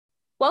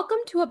Welcome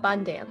to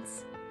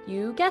Abundance.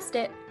 You guessed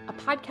it, a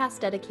podcast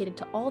dedicated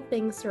to all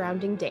things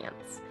surrounding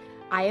dance.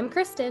 I am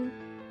Kristen.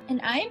 And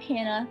I am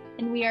Hannah,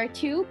 and we are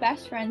two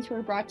best friends who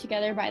are brought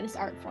together by this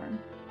art form.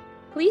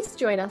 Please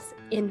join us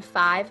in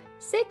 5,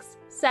 6,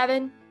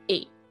 7,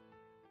 8.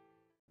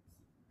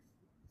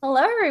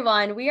 Hello,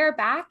 everyone. We are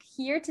back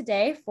here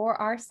today for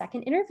our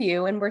second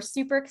interview, and we're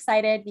super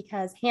excited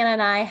because Hannah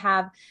and I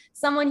have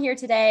someone here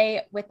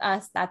today with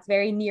us that's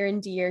very near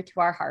and dear to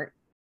our heart.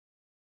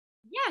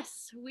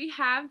 Yes, we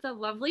have the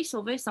lovely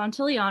Solveig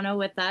Santillano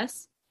with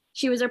us.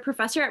 She was a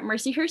professor at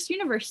Mercyhurst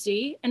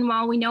University, and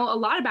while we know a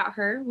lot about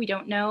her, we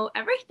don't know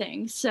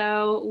everything,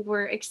 so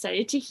we're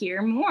excited to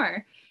hear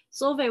more.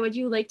 Solveig, would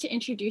you like to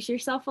introduce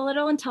yourself a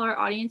little and tell our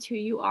audience who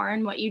you are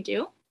and what you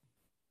do?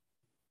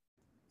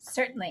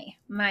 Certainly.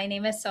 My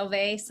name is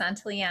Solveig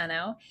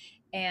Santillano,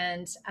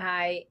 and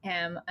I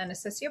am an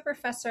associate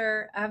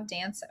professor of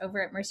dance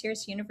over at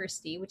Mercyhurst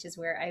University, which is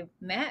where I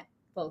met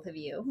both of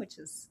you, which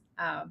is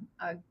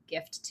a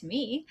gift to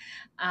me.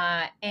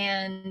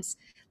 And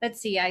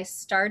let's see, I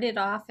started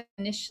off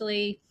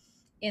initially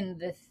in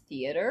the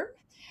theater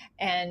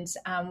and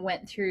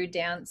went through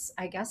dance,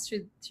 I guess,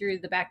 through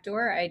the back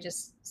door. I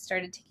just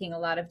started taking a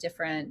lot of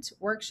different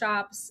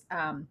workshops.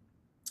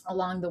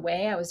 Along the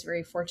way, I was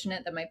very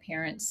fortunate that my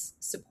parents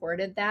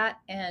supported that.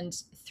 And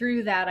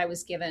through that, I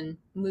was given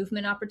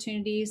movement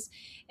opportunities,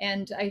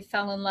 and I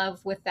fell in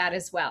love with that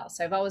as well.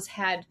 So I've always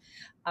had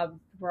a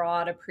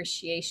broad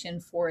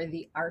appreciation for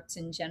the arts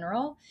in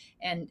general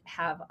and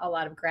have a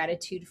lot of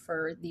gratitude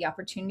for the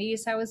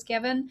opportunities I was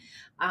given.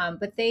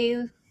 But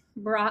they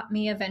brought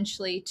me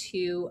eventually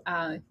to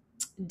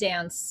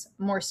dance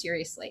more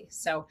seriously.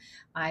 So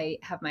I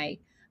have my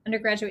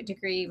undergraduate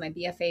degree, my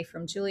BFA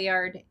from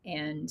Juilliard,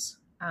 and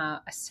a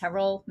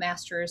several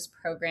master's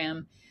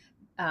program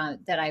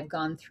that I've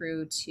gone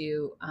through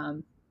to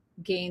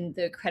gain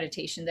the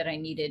accreditation that I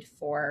needed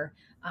for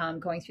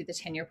going through the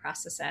tenure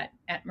process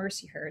at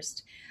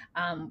Mercyhurst,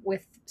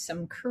 with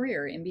some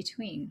career in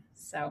between.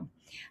 So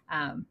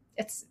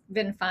it's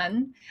been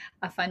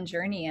a fun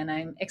journey, and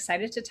I'm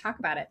excited to talk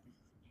about it.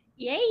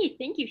 Yay,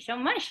 thank you so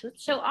much.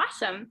 That's so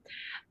awesome.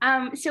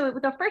 So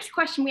the first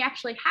question we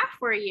actually have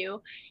for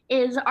you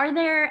is, are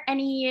there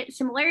any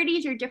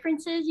similarities or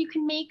differences you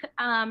can make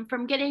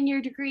from getting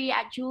your degree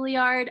at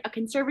Juilliard, a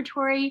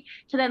conservatory,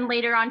 to then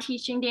later on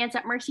teaching dance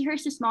at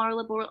Mercyhurst, a smaller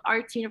liberal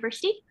arts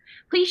university?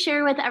 Please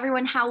share with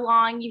everyone how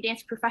long you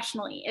danced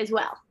professionally as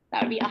well.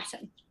 That would be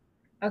awesome.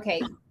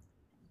 Okay.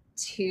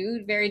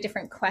 Two very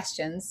different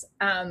questions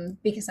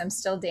because I'm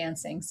still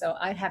dancing. So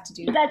I'd have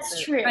to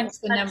crunch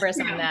the numbers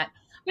on that.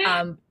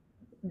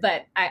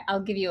 But I'll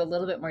give you a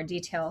little bit more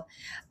detail.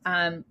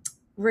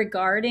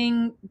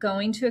 Regarding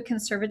going to a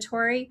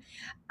conservatory,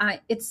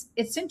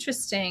 it's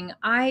interesting.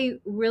 I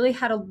really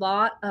had a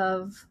lot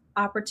of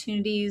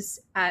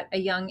opportunities at a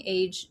young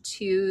age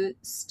to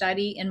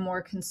study in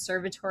more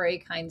conservatory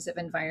kinds of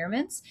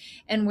environments.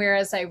 And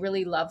whereas I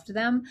really loved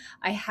them,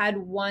 I had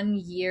 1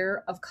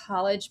 year of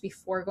college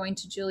before going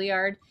to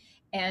Juilliard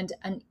and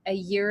a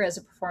year as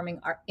a performing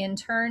art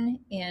intern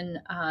in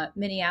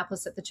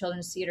Minneapolis at the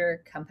Children's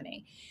Theater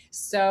Company.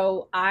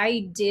 So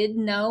I did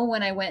know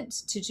when I went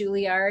to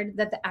Juilliard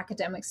that the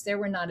academics there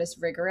were not as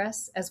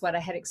rigorous as what I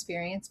had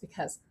experienced,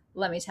 because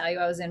let me tell you,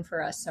 I was in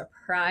for a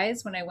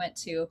surprise when I went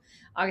to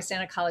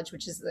Augustana College,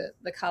 which is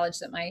the college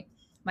that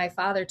my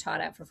father taught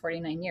at for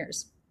 49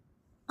 years.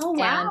 Oh,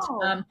 wow.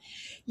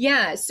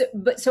 And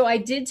so I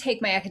did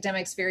take my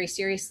academics very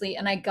seriously,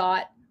 and I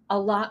got a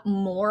lot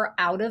more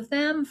out of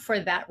them for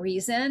that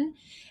reason.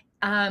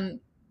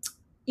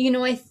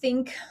 I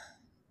think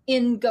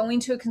in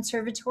going to a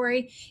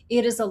conservatory,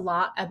 it is a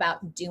lot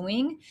about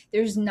doing.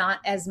 There's not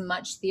as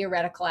much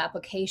theoretical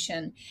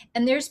application,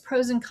 and there's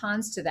pros and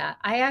cons to that.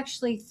 I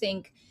actually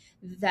think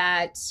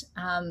that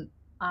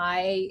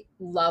I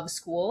love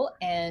school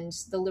and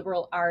the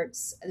liberal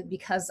arts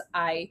because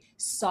I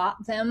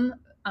sought them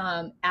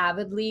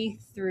avidly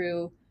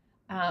through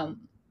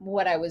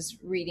what I was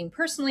reading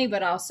personally,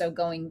 but also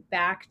going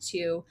back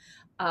to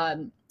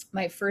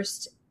my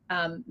first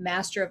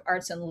Master of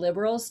Arts and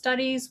Liberal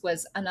Studies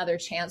was another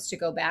chance to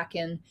go back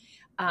and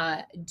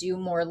do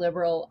more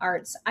liberal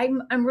arts.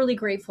 I'm really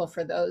grateful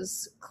for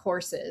those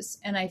courses,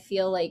 and I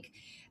feel like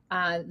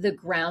the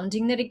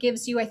grounding that it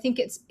gives you, I think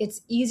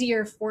it's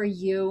easier for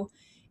you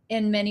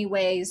in many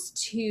ways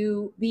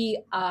to be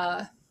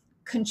a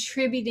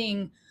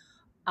contributing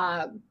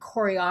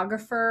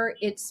choreographer.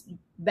 It's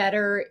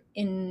better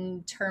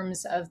in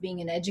terms of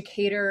being an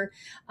educator.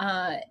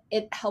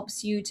 It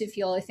helps you to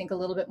feel, I think, a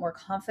little bit more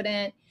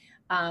confident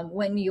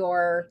when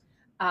you're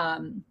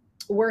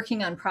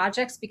working on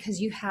projects, because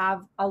you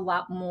have a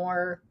lot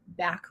more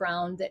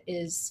background that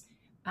is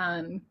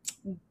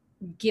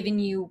giving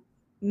you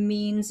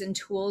means and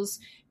tools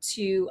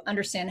to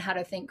understand how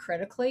to think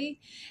critically.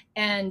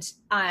 And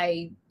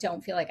I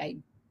don't feel like I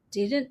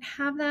didn't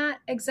have that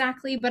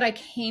exactly, but I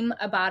came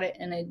about it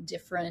in a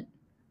different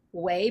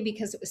way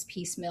because it was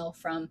piecemeal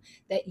from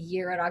that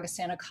year at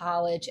Augustana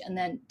College and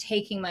then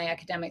taking my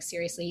academics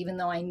seriously, even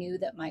though I knew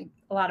that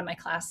a lot of my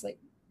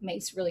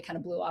mates really kind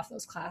of blew off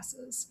those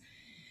classes.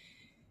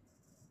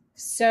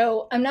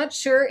 So I'm not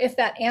sure if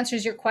that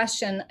answers your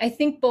question. I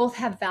think both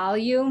have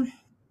value.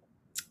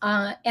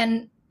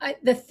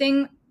 The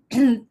thing,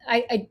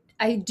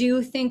 I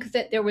do think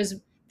that there was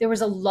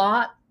a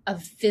lot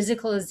of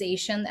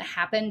physicalization that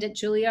happened at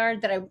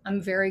Juilliard that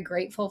I'm very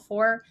grateful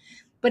for,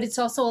 but it's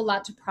also a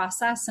lot to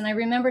process. And I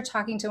remember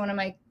talking to one of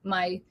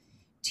my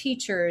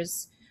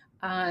teachers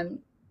at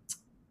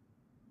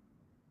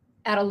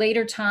a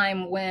later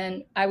time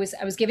when I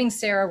was giving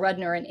Sarah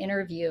Rudner an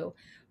interview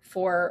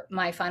for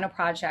my final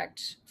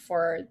project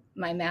for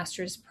my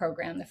master's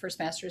program, the first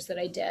master's that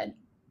I did.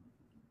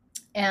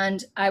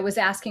 And I was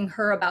asking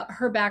her about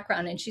her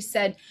background, and she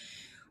said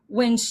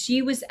when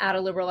she was at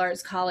a liberal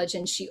arts college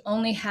and she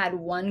only had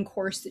one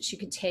course that she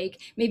could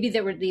take, maybe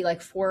there would be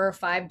like 4 or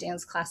 5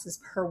 dance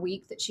classes per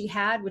week that she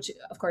had, which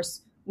of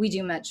course we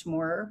do much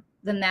more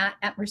than that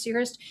at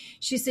Mercyhurst.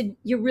 She said,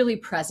 you're really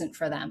present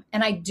for them.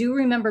 And I do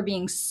remember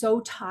being so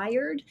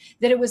tired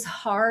that it was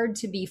hard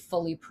to be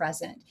fully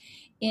present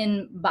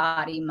in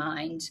body,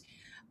 mind,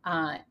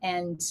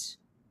 and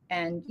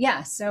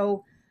yeah,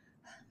 so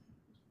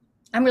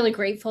I'm really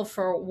grateful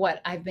for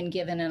what I've been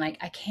given, and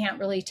I can't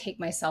really take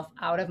myself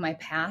out of my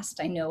past.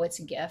 I know it's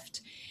a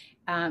gift.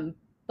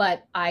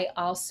 But I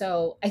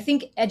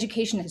think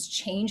education has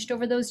changed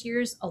over those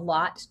years a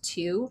lot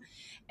too.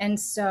 And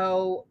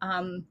so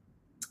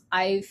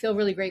I feel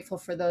really grateful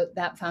for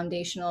that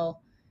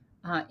foundational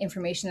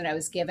information that I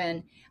was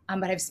given.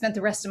 But I've spent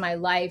the rest of my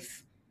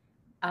life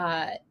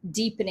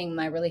deepening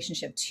my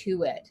relationship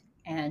to it.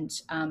 And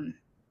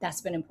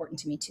that's been important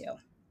to me too.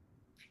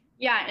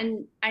 Yeah,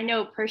 and I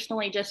know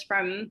personally, just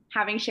from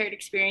having shared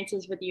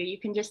experiences with you, you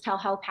can just tell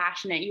how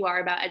passionate you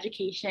are about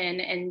education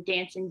and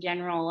dance in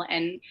general.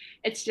 And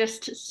it's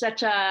just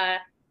such a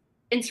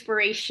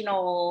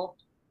inspirational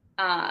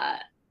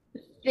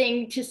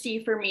thing to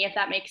see for me, if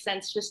that makes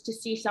sense, just to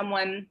see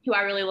someone who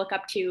I really look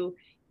up to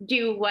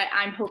do what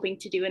I'm hoping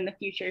to do in the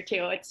future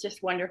too. It's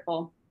just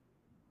wonderful.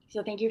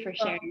 So thank you for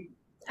sharing.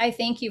 I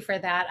thank you for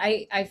that.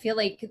 I feel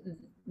like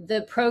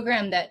the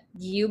program that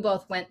you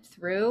both went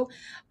through,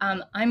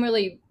 I'm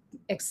really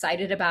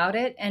excited about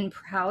it and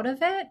proud of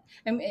it.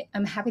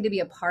 I'm happy to be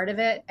a part of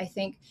it. I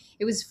think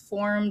it was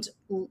formed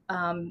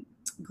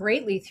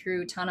greatly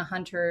through Tana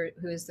Hunter,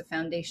 who is the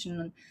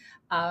foundation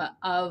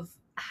of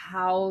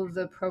how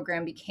the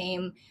program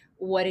became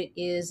what it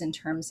is in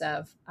terms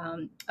of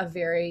a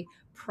very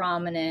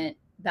prominent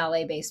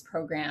ballet-based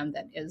program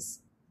that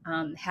is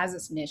has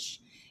its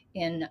niche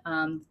in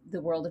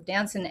the world of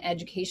dance and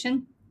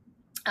education.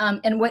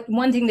 And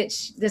one thing that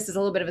this is a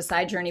little bit of a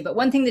side journey, but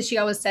one thing that she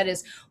always said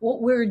is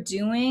what we're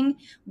doing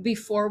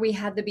before we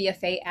had the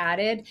BFA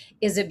added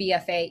is a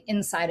BFA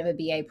inside of a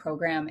BA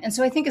program. And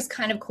so I think it's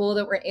kind of cool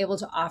that we're able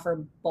to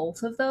offer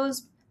both of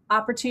those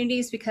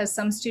opportunities, because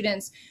some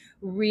students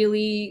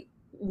really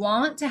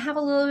want to have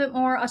a little bit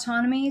more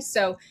autonomy.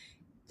 So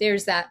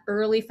there's that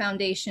early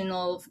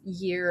foundational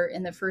year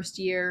in the first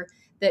year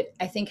that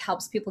I think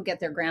helps people get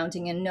their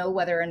grounding and know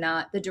whether or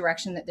not the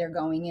direction that they're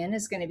going in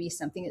is going to be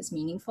something that's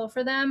meaningful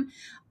for them.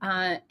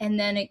 And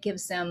then it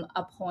gives them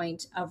a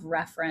point of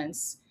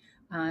reference.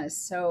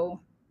 So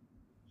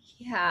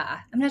yeah,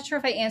 I'm not sure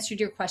if I answered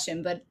your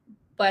question, but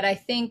I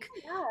think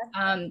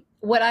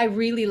what I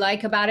really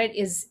like about it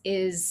is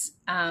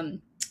that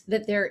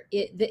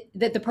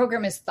that the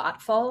program is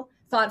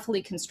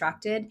thoughtfully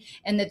constructed,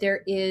 and that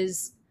there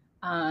is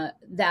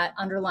that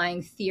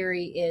underlying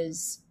theory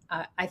is,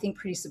 I think,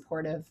 pretty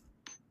supportive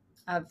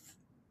of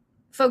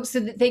folks, so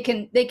that they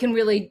can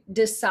really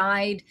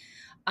decide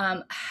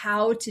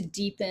how to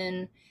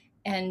deepen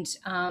and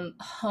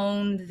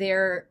hone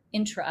their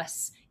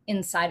interests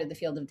inside of the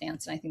field of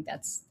dance. And I think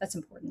that's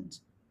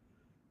important.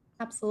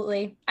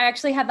 Absolutely. I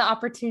actually had the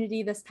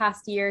opportunity this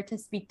past year to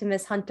speak to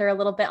Ms. Hunter a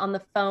little bit on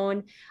the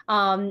phone.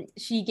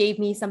 She gave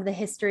me some of the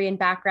history and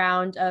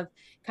background of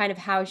kind of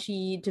how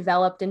she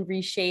developed and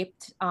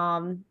reshaped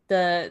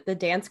the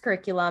dance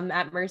curriculum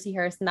at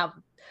Mercyhurst. And that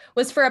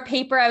was for a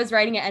paper I was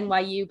writing at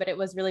NYU, but it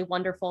was really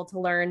wonderful to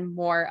learn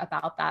more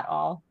about that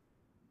all.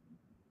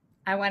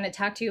 I want to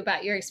talk to you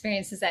about your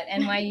experiences at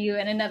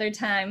NYU in another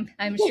time.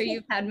 I'm sure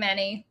you've had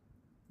many.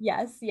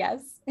 Yes.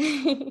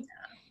 It's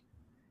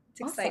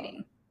exciting.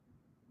 Awesome.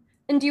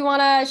 And do you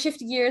want to shift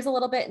gears a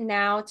little bit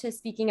now to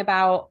speaking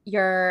about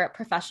your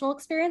professional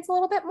experience a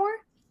little bit more?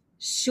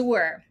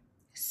 Sure.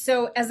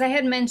 So as I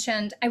had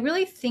mentioned, I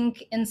really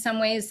think in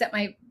some ways that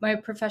my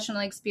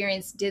professional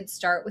experience did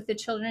start with the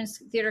Children's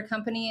Theater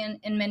Company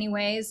in many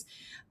ways.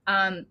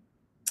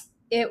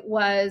 It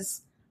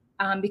was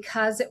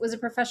because it was a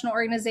professional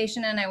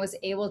organization, and I was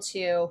able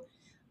to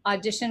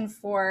audition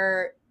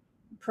for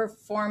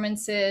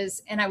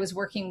performances, and I was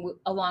working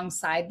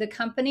alongside the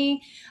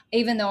company.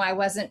 Even though I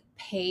wasn't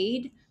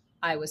paid,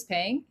 I was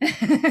paying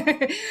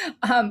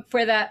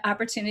for that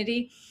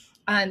opportunity.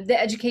 The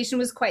education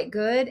was quite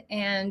good,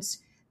 and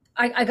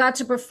I got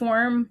to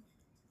perform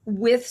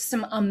with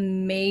some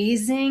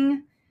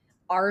amazing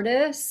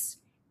artists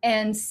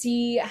and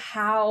see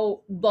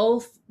how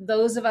both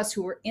those of us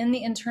who were in the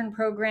intern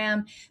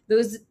program,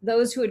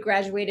 those who had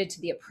graduated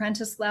to the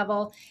apprentice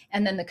level,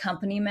 and then the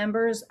company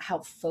members, how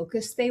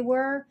focused they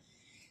were.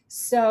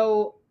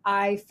 So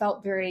I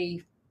felt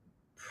very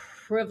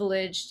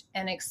privileged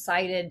and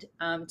excited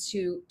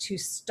to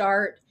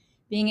start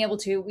being able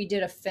to. We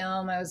did a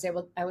film. I was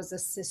a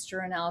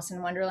sister in Alice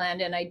in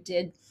Wonderland, and I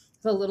did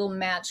the Little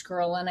Match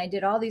Girl, and I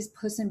did all these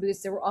Puss in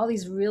Boots. There were all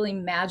these really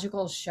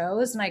magical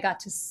shows, and I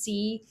got to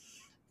see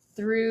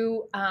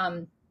through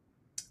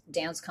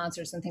dance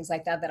concerts and things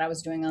like that I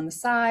was doing on the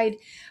side,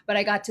 but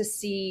I got to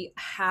see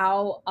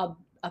how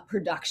a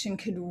production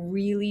could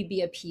really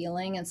be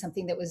appealing, and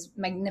something that was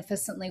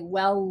magnificently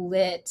well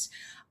lit,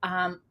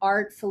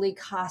 artfully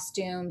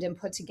costumed and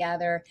put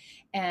together,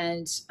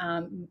 and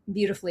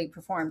beautifully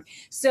performed.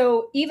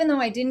 So even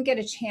though I didn't get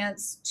a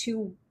chance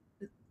to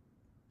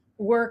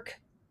work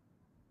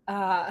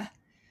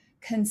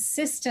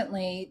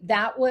consistently,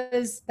 that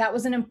was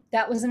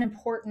an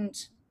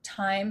important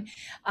time.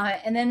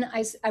 And then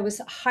I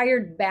was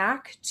hired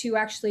back to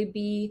actually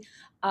be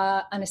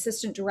an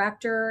assistant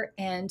director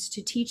and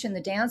to teach in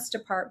the dance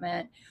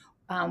department,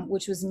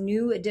 which was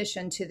new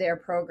addition to their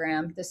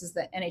program. This is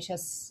the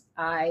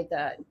NHSI,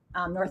 the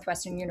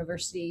Northwestern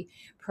University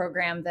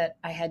program that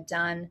I had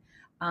done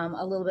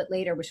a little bit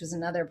later, which was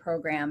another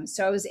program.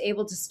 So I was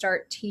able to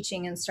start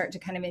teaching and start to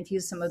kind of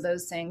infuse some of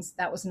those things.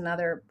 That was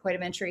another point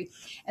of entry.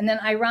 And then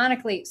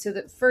ironically, so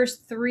the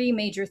first three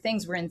major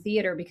things were in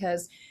theater,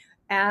 because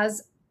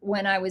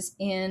when I was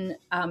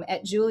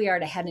at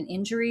Juilliard, I had an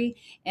injury.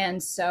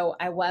 And so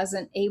I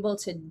wasn't able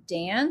to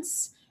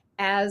dance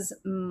as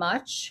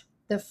much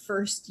the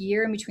first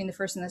year, in between the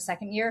first and the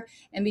second year.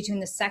 And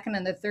between the second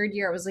and the third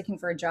year, I was looking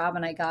for a job,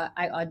 and I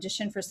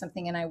auditioned for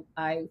something, and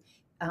I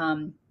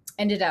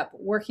ended up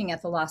working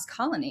at the Lost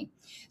Colony.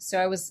 So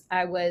I was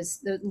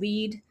the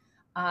lead.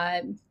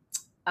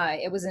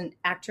 It was an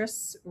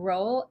actress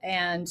role,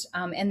 and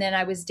then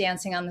I was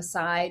dancing on the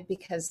side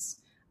because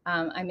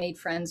I made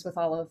friends with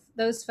all of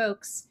those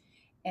folks,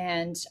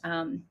 and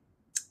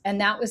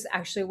that was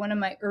actually one of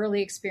my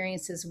early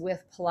experiences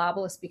with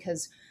Pilobolus,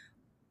 because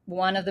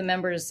one of the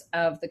members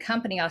of the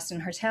company,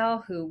 Austin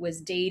Hartel, who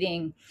was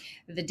dating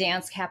the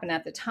dance captain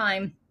at the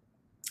time,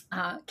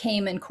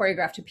 came and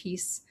choreographed a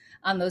piece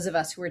on those of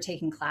us who were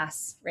taking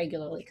class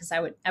regularly, because I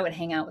would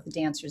hang out with the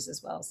dancers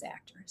as well as the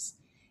actors,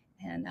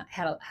 and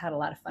had a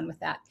lot of fun with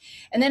that.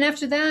 And then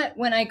after that,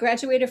 when I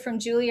graduated from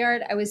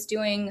Juilliard, I was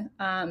doing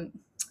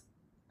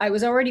I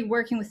was already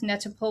working with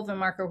Netta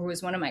Pulvermarker, who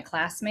was one of my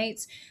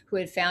classmates, who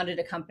had founded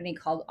a company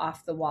called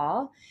Off the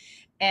Wall,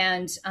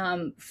 and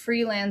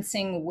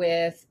freelancing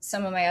with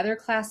some of my other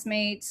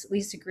classmates.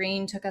 Lisa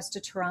Green took us to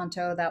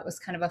Toronto. That was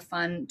kind of a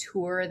fun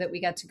tour that we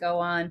got to go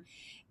on,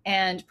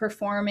 and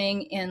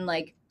performing in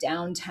like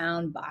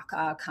downtown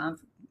Baka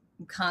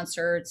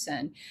concerts,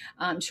 and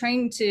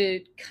trying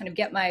to kind of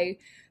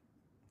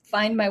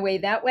find my way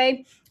that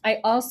way. I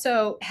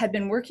also had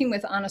been working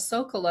with Anna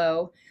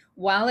Sokolow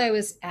while I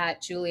was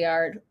at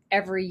Juilliard.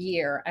 Every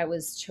year I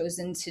was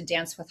chosen to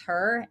dance with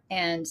her,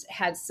 and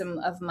had some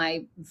of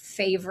my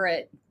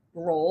favorite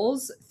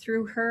roles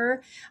through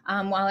her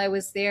while I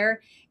was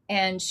there.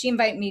 And she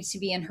invited me to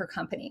be in her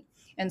company.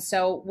 And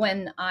so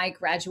when I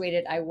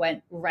graduated, I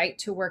went right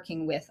to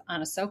working with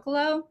Anna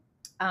Sokolow.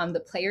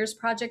 The Players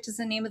Project is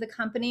the name of the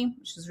company,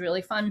 which was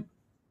really fun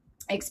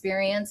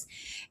experience.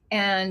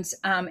 And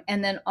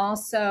then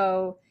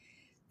also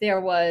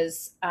there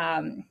was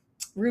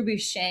Ruby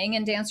Shang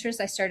and Dancers.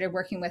 I started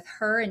working with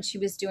her, and she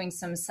was doing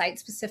some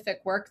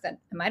site-specific work that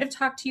I might have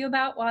talked to you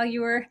about while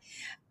you were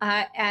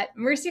at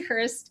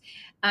Mercyhurst,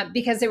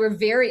 because they were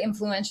very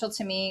influential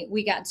to me.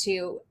 We got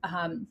to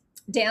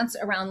dance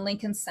around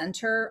Lincoln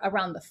Center,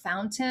 around the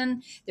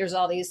fountain. There's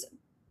all these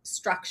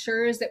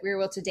structures that we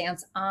were able to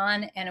dance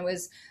on, and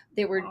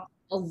there were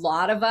a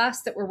lot of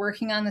us that were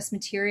working on this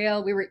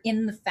material. We were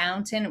in the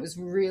fountain. It was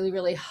really,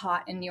 really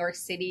hot in New York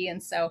City,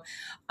 and so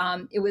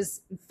it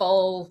was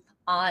full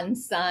on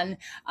sun.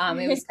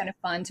 It was kind of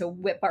fun to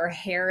whip our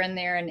hair in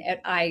there, and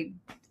I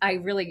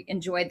really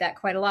enjoyed that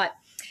quite a lot.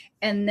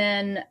 And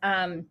then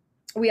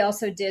we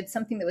also did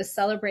something that was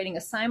celebrating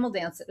a simul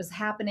dance that was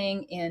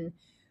happening in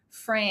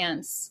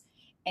France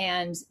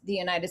and the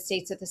United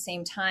States at the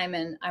same time.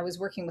 And I was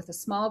working with a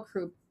small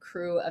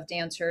crew of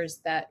dancers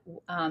that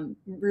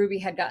Ruby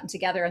had gotten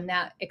together, and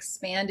that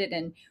expanded,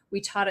 and we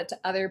taught it to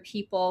other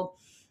people.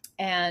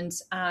 And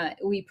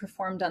we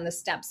performed on the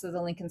steps of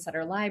the Lincoln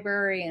Center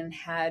Library, and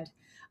had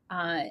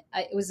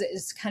it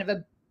was kind of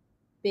a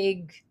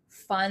big,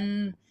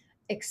 fun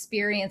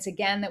experience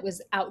again that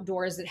was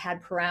outdoors, that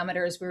had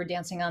parameters. We were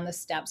dancing on the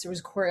steps. There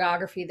was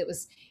choreography that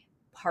was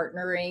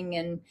partnering,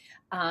 and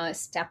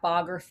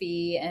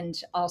stepography,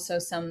 and also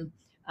some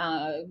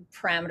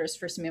parameters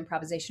for some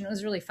improvisation. It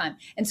was really fun.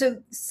 And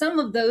so some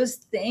of those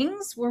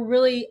things were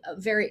really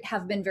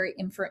have been very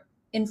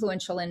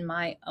influential in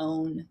my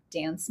own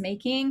dance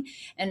making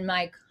and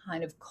my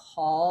kind of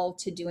call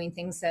to doing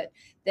things that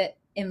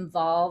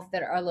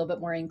are a little bit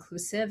more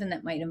inclusive and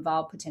that might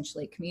involve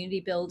potentially community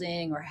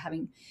building or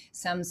having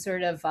some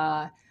sort of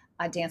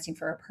dancing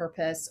for a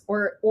purpose,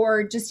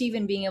 or just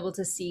even being able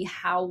to see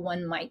how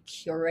one might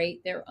curate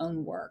their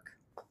own work.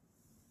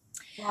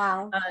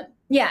 Wow.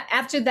 Yeah,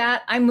 after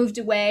that, I moved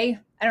away.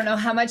 I don't know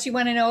how much you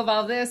want to know of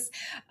all this.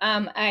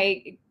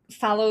 I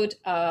followed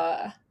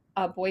a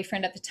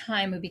boyfriend at the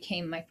time who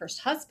became my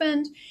first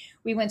husband.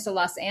 We went to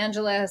Los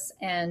Angeles,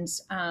 and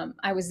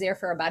I was there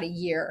for about a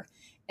year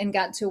and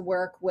got to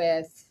work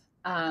with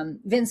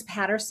Vince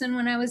Patterson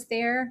when I was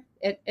there.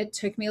 It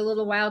took me a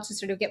little while to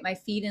sort of get my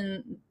feet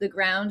in the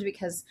ground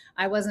because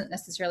I wasn't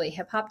necessarily a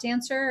hip hop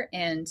dancer.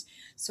 And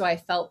so I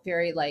felt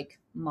very like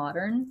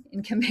modern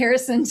in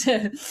comparison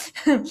to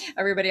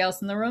everybody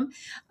else in the room.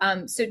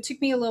 So it took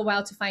me a little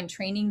while to find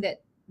training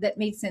that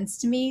made sense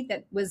to me,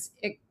 that was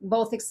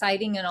both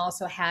exciting and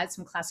also had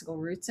some classical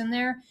roots in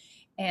there.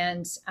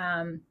 And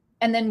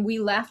then we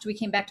left, we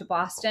came back to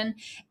Boston.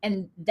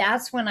 And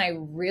that's when I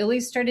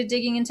really started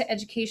digging into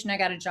education. I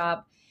got a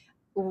job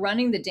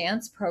running the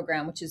dance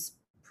program, which is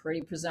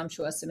pretty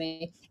presumptuous of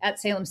me, at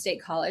Salem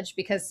State College,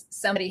 because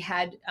somebody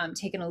had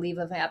taken a leave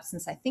of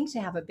absence, I think,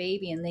 to have a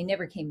baby, and they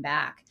never came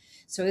back.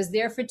 So I was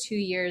there for 2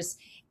 years,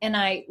 and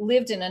I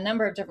lived in a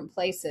number of different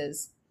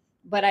places.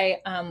 But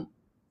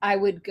I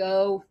would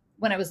go,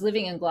 when I was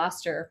living in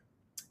Gloucester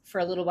for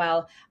a little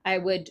while, I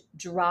would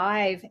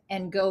drive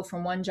and go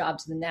from one job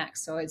to the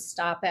next. So I'd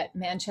stop at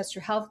Manchester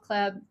Health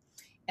Club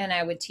and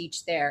I would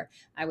teach there.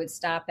 I would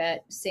stop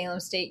at Salem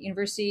State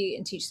University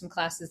and teach some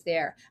classes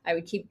there. I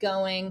would keep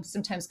going,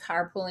 sometimes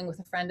carpooling with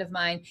a friend of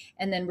mine,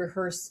 and then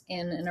rehearse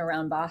in and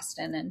around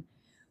Boston, and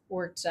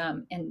worked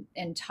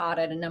and taught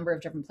at a number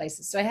of different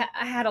places. So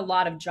I had a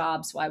lot of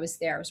jobs while I was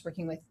there. I was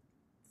working with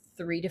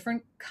 3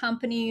 different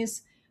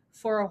companies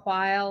for a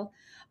while,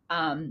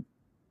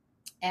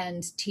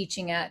 and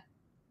teaching at,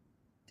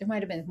 there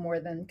might have been more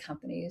than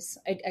companies.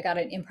 I got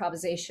an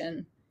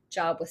improvisation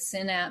job with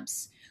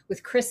Synapse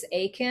with Chris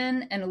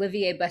Aiken and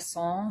Olivier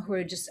Besson, who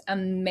are just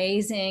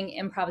amazing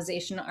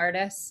improvisation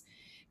artists.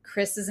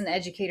 Chris is an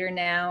educator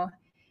now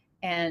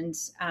and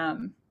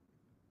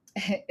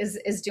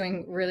is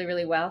doing really,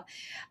 really well.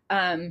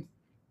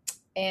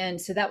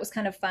 And so that was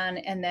kind of fun.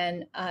 And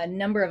then a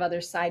number of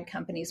other side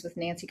companies with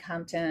Nancy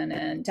Compton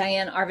and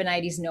Diane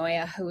Arvanites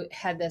Noya, who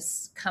had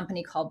this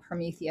company called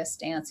Prometheus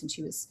Dance. And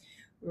she was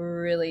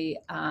really,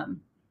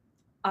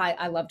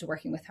 I loved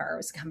working with her. It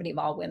was a company of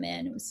all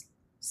women. It was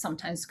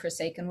sometimes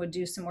Chris Aiken would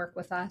do some work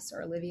with us,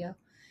 or Olivia.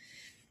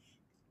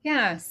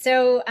 Yeah,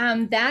 so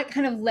that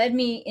kind of led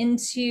me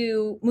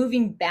into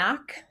moving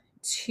back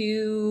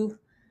to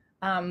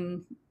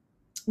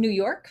New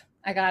York.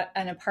 I got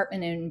an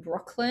apartment in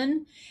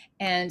Brooklyn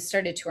and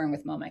started touring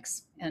with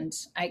Momix. And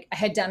I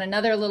had done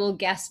another little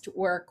guest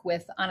work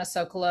with Anna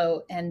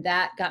Sokolow, and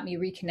that got me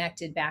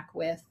reconnected back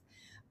with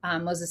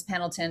Moses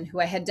Pendleton,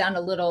 who I had done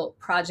a little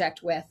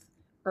project with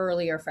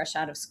earlier, fresh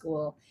out of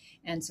school.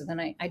 And so then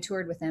I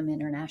toured with them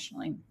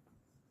internationally.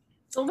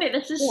 Oh, wait,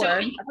 this is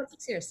about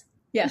 6 years.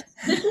 Yeah.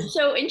 This is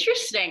so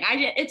interesting.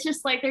 It's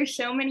just like, there's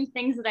so many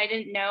things that I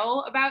didn't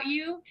know about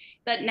you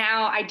that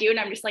now I do, and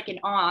I'm just like in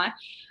awe.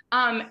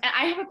 And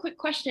I have a quick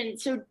question.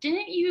 So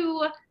didn't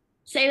you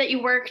say that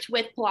you worked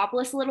with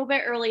Polopolis a little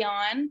bit early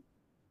on?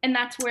 And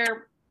that's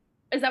where,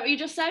 is that what you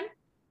just said?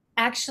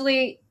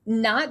 Actually,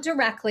 not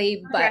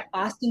directly, but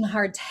Austin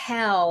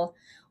Hartel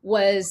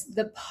was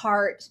the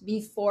part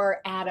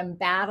before Adam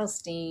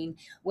Battlestein,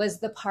 was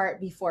the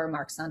part before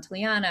Mark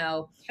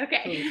Santillano, who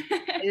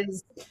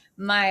is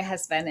my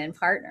husband and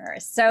partner.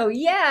 So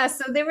yeah,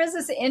 so there was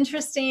this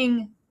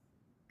interesting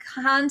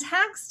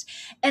context.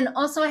 And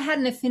also I had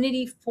an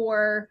affinity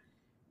for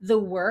the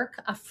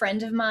work. A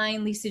friend of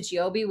mine, Lisa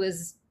Giobbi,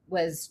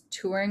 was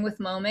touring with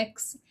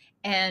Momix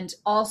and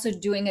also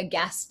doing a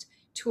guest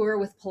tour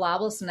with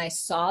Polopolis, and I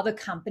saw the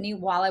company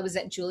while I was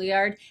at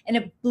Juilliard, and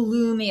it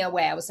blew me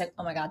away. I was like,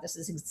 oh my God, this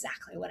is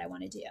exactly what I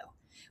want to do.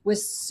 It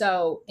was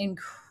so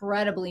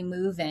incredibly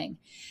moving.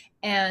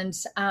 And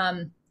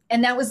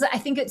that was, I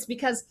think it's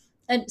because,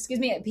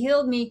 it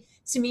appealed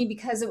to me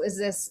because it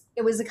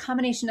was a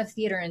combination of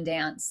theater and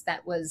dance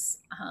that was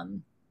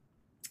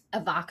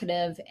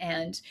evocative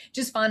and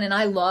just fun. And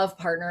I love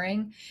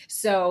partnering.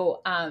 So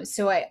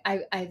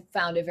I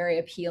found it very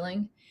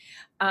appealing.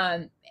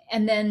 And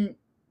then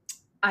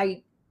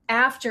while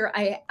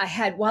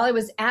I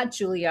was at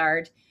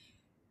Juilliard,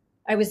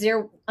 I was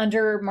there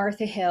under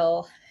Martha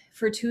Hill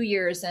for 2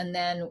 years. And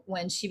then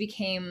when she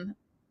became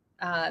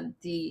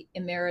the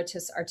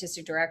emeritus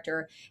artistic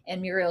director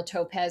and Muriel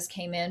Topez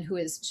came in,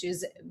 she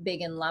was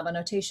big in lava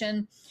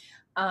notation.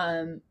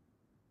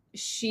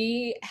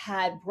 She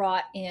had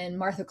brought in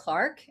Martha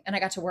Clark, and I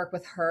got to work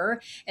with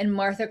her. And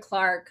Martha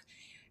Clark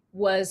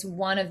was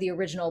one of the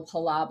original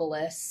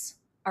Polopolis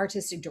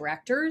artistic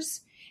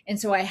directors. And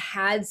so I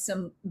had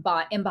some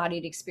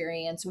embodied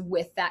experience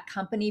with that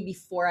company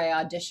before I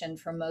auditioned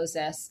for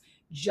Moses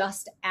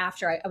just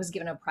after I was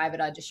given a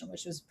private audition,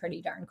 which was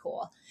pretty darn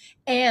cool.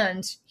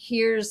 And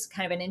here's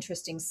kind of an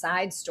interesting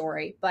side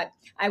story, but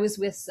I was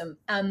with some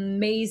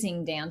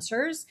amazing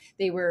dancers.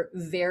 They were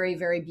very,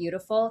 very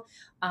beautiful.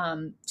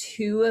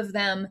 Two of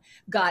them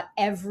got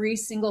every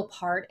single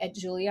part at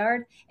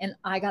Juilliard, and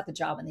I got the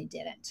job and they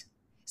didn't.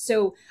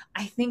 So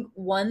I think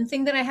one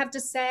thing that I have to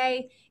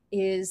say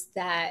is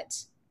that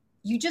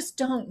you just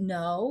don't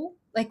know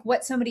like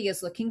what somebody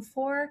is looking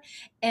for.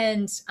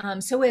 And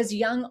so as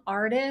young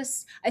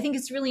artists, I think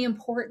it's really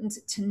important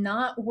to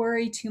not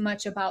worry too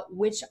much about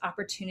which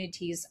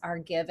opportunities are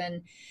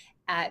given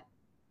at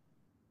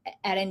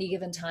any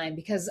given time,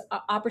 because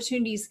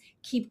opportunities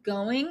keep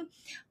going.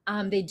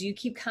 They do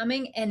keep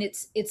coming. And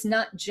it's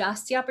not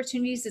just the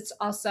opportunities, it's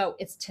also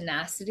it's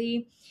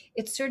tenacity.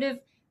 It's sort of,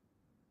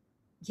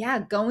 yeah,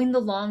 going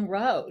the long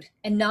road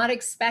and not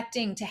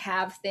expecting to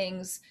have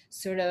things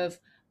sort of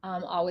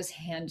always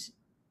hand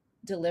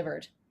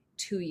delivered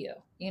to you,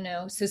 you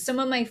know? So some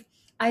of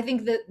I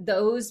think that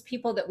those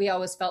people that we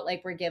always felt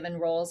like were given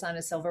roles on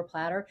a silver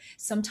platter,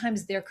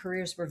 sometimes their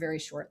careers were very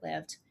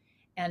short-lived.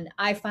 And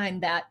I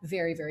find that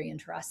very, very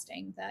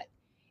interesting that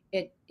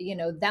it, you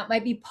know, that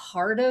might be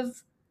part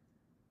of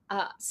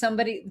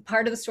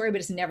part of the story,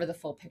 but it's never the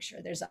full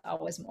picture. There's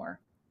always more.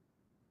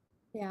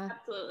 Yeah,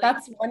 Absolutely.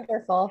 that's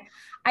wonderful.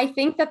 I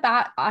think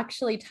that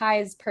actually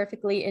ties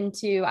perfectly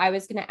into, I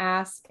was going to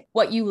ask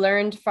what you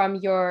learned from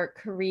your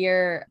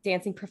career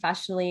dancing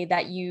professionally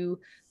that you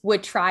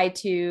would try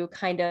to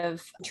kind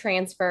of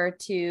transfer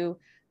to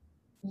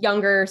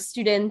younger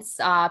students,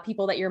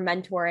 people that you're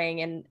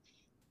mentoring. And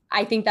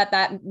I think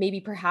that maybe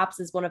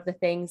perhaps is one of the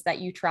things that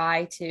you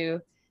try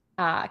to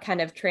kind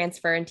of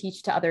transfer and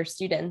teach to other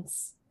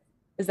students.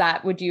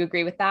 Would you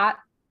agree with that?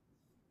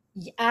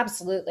 Yeah,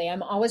 absolutely.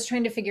 I'm always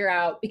trying to figure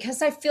out,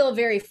 because I feel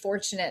very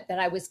fortunate that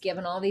I was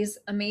given all these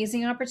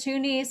amazing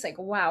opportunities. Like,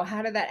 wow,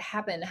 how did that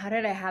happen? How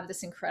did I have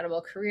this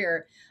incredible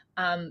career?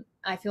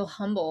 I feel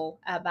humble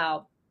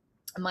about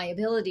my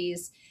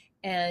abilities.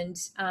 And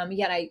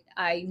yet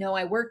I know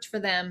I worked for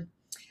them.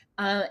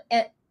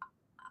 And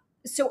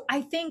so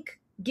I think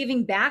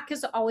giving back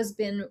has always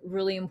been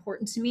really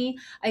important to me.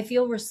 I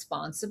feel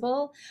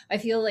responsible. I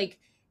feel like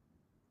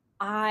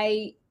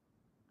I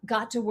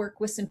got to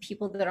work with some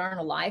people that aren't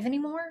alive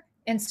anymore.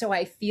 And so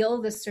I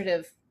feel this sort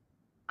of,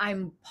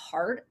 I'm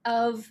part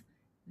of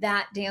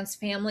that dance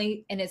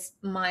family, and it's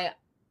my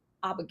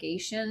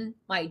obligation,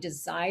 my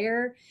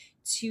desire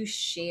to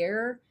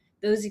share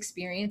those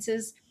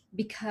experiences,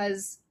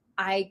 because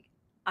I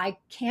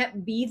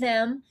can't be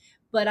them,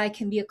 but I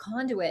can be a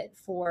conduit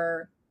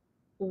for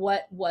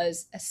what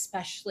was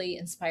especially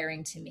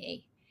inspiring to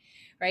me,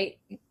 right?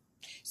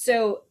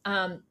 So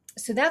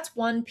so that's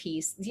one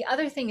piece. The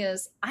other thing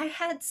is I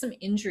had some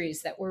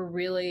injuries that were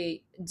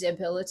really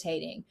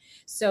debilitating.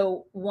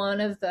 So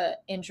one of the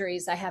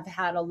injuries, I have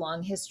had a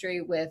long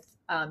history with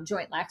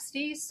joint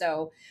laxity.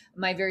 So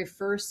my very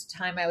first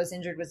time I was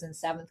injured was in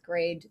 7th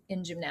grade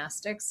in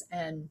gymnastics,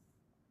 and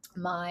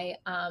my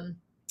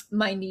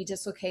my knee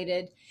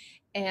dislocated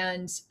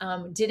and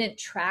didn't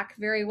track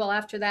very well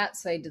after that.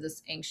 So I did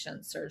this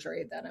ancient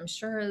surgery that I'm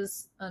sure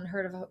is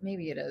unheard of.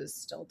 Maybe it is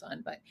still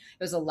done, but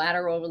it was a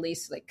lateral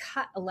release. So they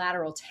cut a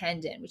lateral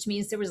tendon, which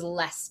means there was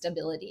less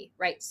stability,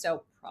 right?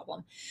 So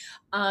problem.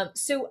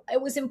 So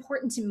it was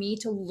important to me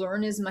to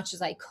learn as much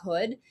as I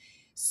could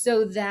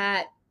so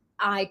that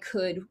I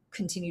could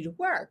continue to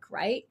work,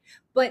 right?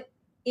 But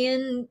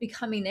in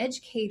becoming an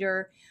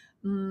educator,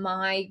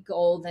 my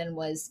goal then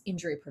was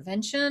injury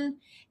prevention.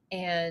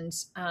 And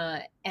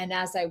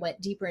as I went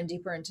deeper and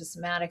deeper into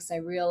somatics, I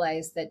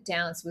realized that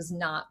dance was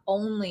not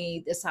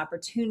only this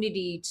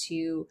opportunity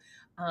to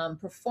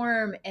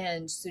perform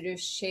and sort of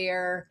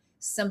share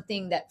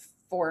something that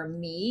for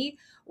me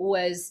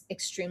was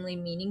extremely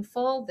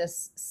meaningful,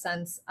 this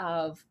sense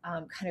of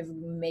kind of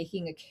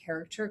making a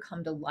character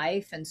come to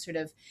life and sort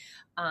of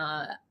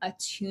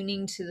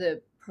attuning to the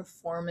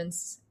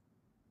performance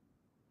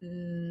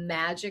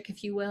magic,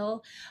 if you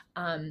will.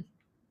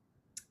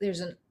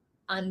 There's an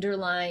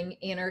underlying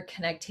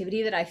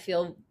interconnectivity that I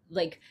feel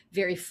like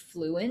very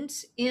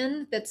fluent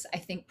in. That's, I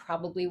think,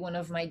 probably one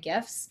of my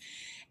gifts.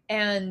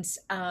 And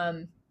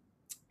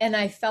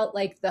I felt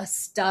like the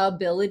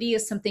stability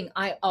is something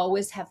I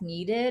always have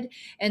needed.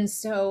 And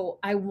so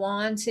I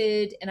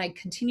wanted, and I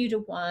continue to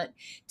want,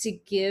 to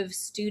give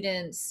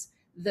students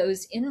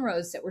those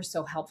inroads that were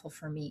so helpful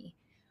for me.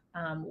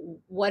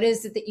 What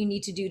is it that you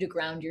need to do to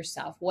ground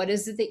yourself? What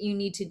is it that you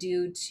need to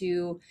do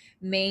to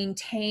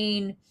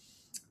maintain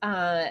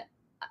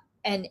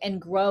and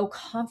grow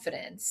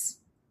confidence,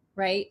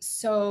 right?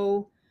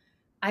 So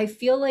I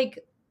feel like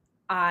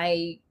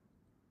I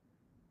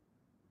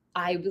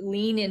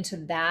lean into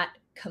that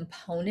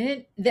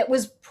component that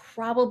was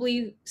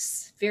probably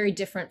very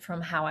different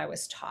from how I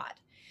was taught,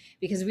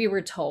 because we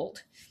were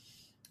told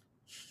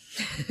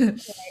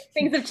things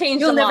have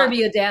changed. You'll never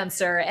be a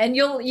dancer, and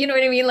you know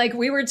what I mean? Like,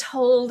 we were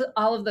told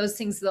all of those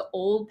things. The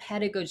old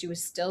pedagogy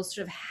was still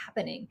sort of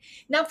happening,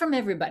 not from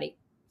everybody,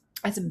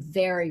 I had some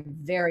very,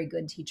 very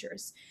good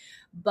teachers,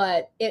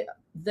 but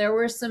there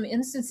were some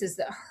instances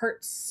that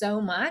hurt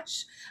so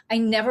much. I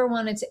never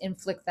wanted to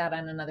inflict that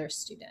on another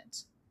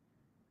student.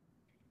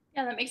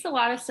 Yeah, that makes a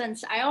lot of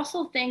sense. I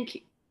also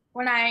think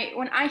when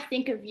I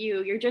think of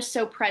you, you're just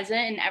so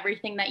present in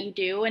everything that you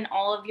do and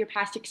all of your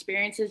past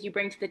experiences you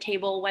bring to the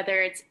table,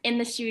 whether it's in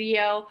the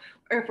studio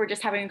or if we're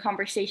just having a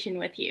conversation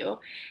with you.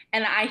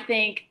 And I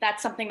think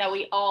that's something that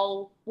we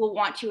all will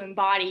want to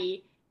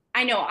embody.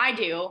 I know I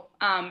do,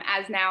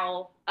 as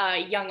now a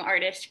young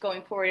artist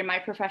going forward in my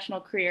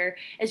professional career,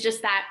 is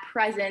just that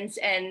presence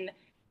and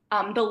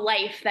the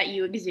life that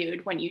you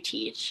exude when you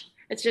teach.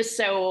 It's just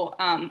so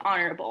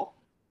honorable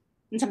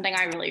and something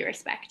I really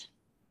respect.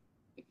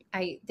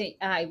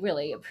 I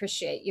really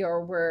appreciate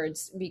your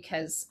words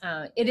because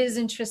it is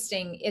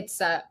interesting. It's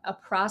a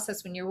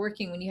process when you're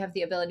working, when you have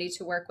the ability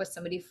to work with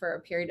somebody for a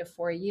period of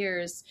 4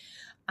 years.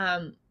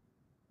 Um,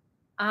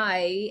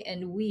 I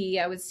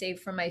would say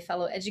for my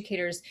fellow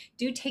educators,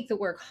 do take the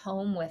work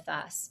home with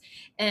us.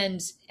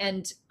 And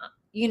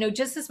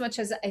just as much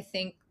as I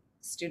think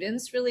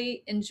students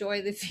really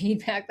enjoy the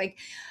feedback, like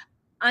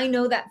I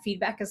know that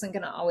feedback isn't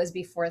going to always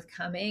be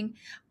forthcoming,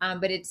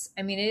 but it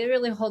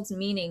really holds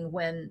meaning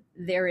when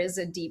there is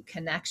a deep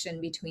connection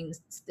between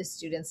the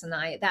students and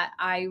that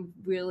I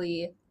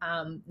really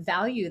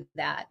value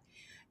that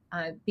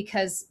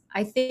because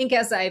I think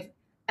as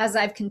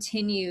I've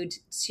continued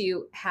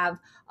to have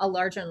a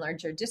larger and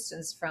larger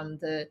distance from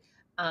the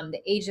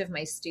age of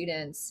my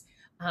students,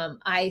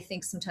 I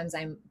think sometimes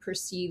I'm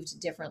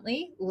perceived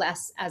differently,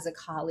 less as a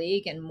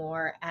colleague and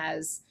more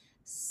as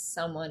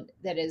someone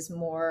that is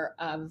more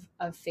of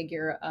a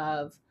figure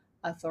of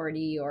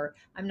authority, or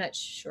I'm not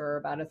sure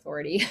about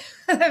authority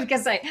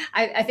because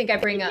I think I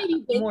bring a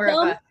Maybe more of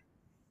wisdom,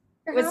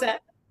 a, what's perhaps,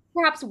 that?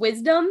 perhaps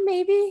wisdom,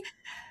 maybe.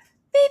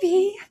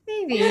 Maybe,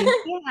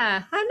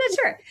 yeah. I'm not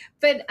sure,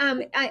 but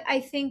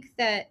I think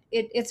that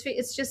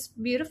it's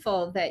just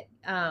beautiful that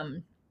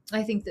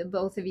I think that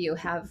both of you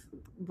have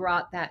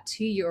brought that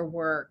to your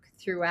work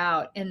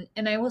throughout, and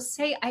I will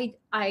say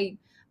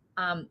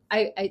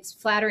it's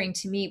flattering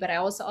to me, but I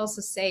also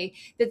say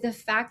that the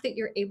fact that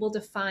you're able to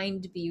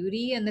find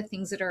beauty in the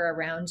things that are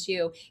around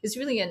you is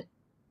really an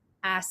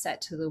asset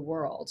to the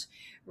world,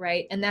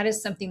 right? And that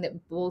is something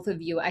that both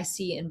of you, I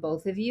see in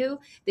both of you,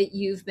 that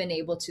you've been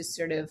able to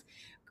sort of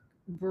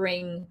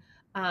bring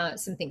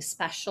something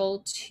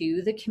special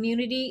to the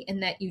community,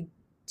 and that you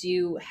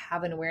do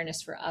have an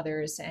awareness for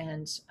others,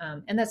 and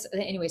that's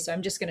anyway. So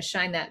I'm just going to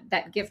shine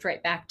that gift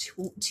right back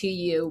to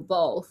you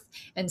both,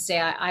 and say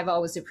I've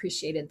always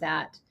appreciated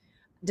that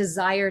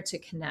desire to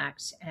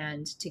connect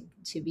and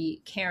to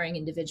be caring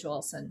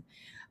individuals, and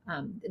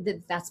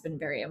that's been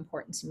very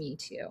important to me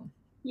too.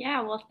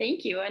 Yeah, well,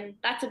 thank you. And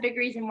that's a big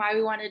reason why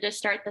we wanted to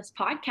start this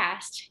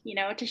podcast,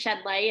 to shed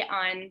light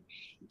on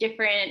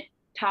different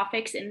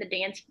topics in the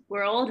dance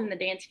world, in the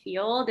dance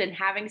field, and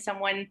having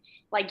someone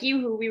like you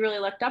who we really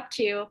looked up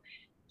to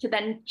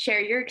then share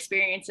your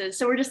experiences.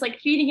 So we're just like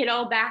feeding it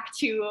all back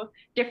to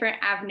different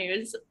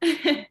avenues,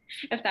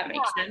 if that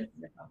makes sense.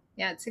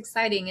 Yeah, it's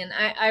exciting. And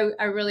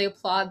I really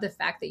applaud the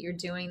fact that you're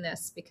doing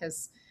this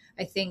because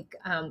I think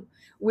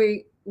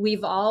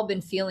we've all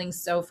been feeling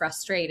so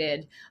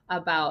frustrated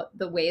about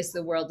the ways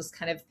the world is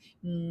kind of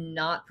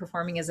not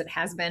performing as it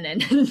has been,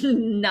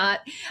 and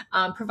not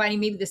providing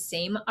maybe the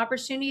same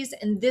opportunities.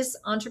 And this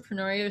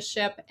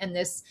entrepreneurship and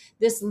this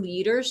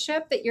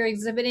leadership that you're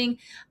exhibiting,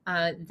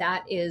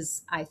 that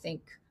is, I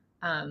think,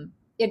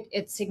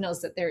 it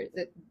signals that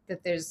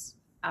there's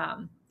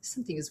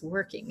something is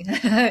working.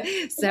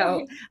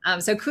 So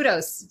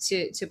kudos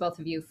to both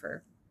of you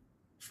for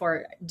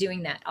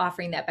doing that,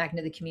 offering that back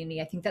into the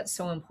community. I think that's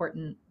so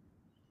important.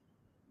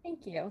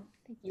 Thank you.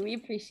 Thank you. We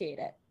appreciate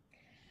it.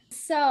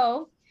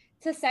 So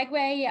to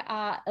segue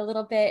a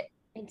little bit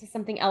into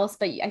something else,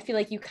 but I feel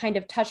like you kind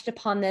of touched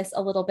upon this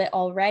a little bit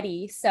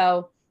already.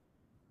 So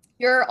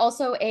you're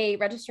also a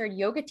registered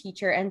yoga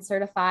teacher and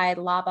certified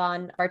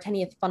Laban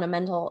Vartaniath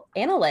fundamental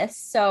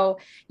analyst. So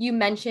you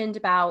mentioned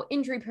about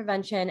injury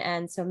prevention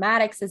and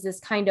somatics. Is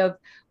this kind of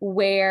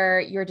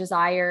where your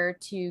desire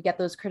to get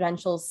those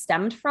credentials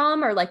stemmed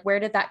from? Or like, where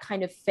did that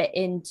kind of fit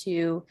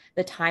into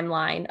the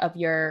timeline of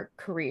your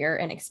career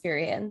and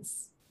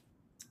experience?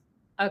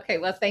 Okay,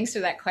 well, thanks for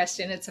that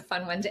question. It's a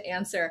fun one to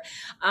answer.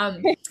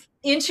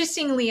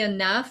 Interestingly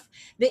enough,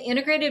 the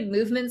integrated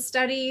movement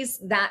studies,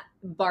 that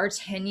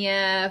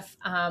Bartenieff,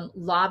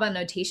 LABA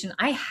notation,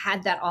 I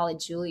had that all at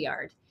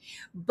Juilliard,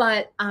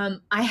 but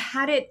I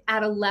had it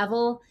at a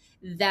level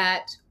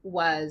that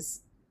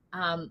was,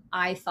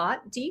 I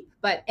thought, deep,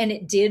 and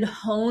it did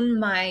hone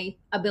my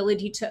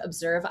ability to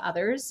observe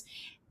others.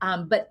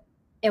 But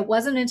it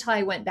wasn't until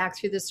I went back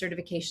through the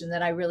certification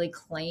that I really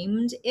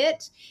claimed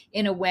it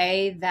in a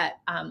way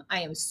that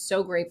I am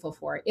so grateful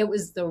for. It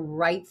was the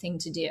right thing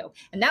to do.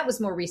 And that was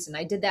more recent.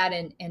 I did that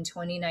in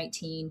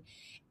 2019.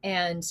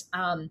 And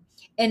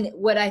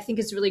what I think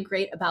is really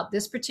great about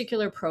this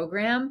particular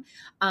program,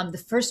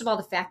 first of all,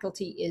 the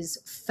faculty is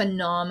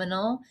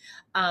phenomenal.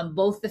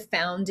 Both the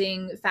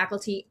founding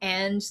faculty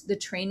and the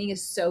training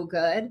is so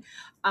good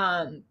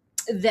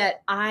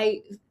that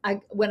I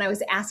when I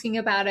was asking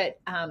about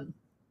it,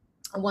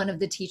 one of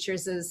the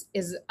teachers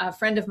is a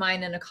friend of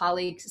mine and a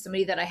colleague,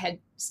 somebody that I had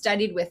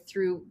studied with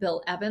through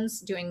Bill Evans,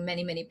 doing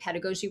many, many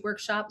pedagogy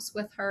workshops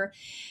with her,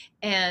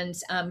 and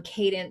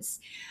Cadence.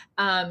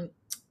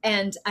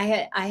 And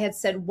I had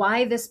said,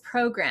 why this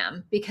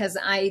program? Because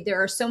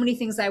there are so many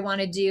things I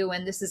want to do,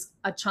 and this is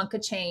a chunk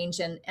of change,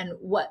 and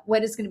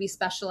what is going to be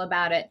special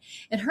about it?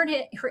 And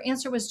her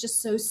answer was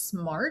just so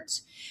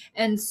smart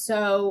and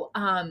so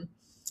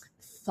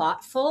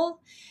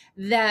thoughtful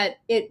that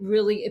it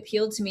really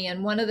appealed to me.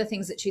 And one of the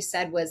things that she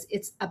said was,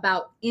 it's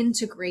about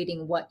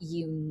integrating what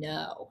you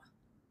know,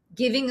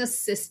 giving a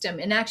system,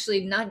 and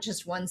actually not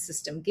just one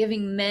system,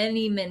 giving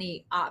many,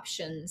 many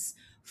options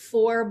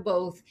for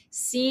both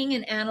seeing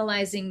and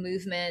analyzing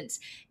movement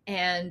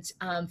and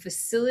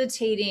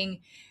facilitating,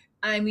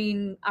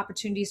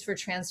 opportunities for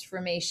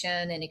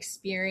transformation and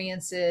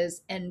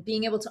experiences and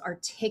being able to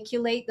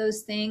articulate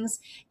those things.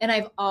 And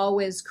I've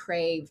always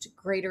craved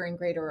greater and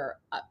greater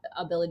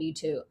ability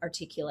to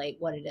articulate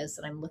what it is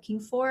that I'm looking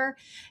for,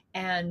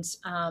 and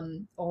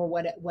or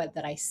what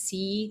that I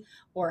see,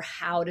 or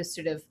how to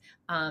sort of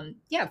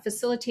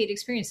facilitate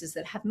experiences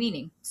that have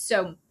meaning.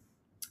 So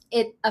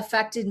it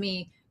affected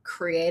me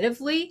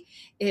creatively.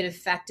 It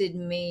affected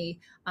me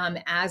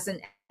as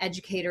an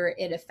educator.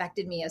 It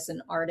affected me as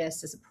an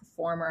artist, as a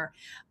performer.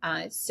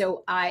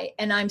 So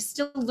I'm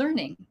still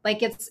learning.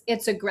 Like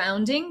it's a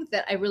grounding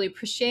that I really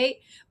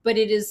appreciate, but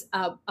it is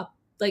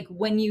like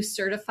when you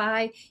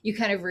certify, you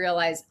kind of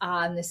realize,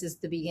 and this is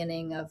the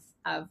beginning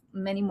of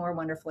many more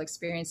wonderful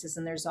experiences,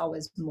 and there's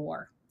always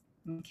more.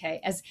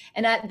 Okay.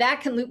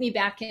 That can loop me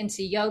back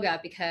into yoga,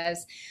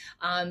 because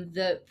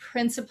the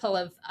principle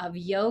of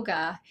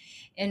yoga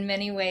in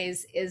many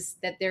ways is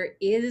that there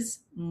is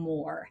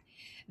more,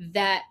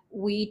 that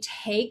we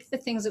take the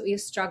things that we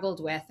have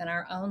struggled with in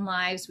our own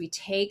lives, we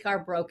take our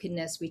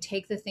brokenness, we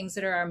take the things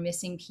that are our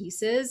missing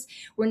pieces.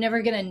 We're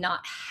never going to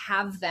not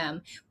have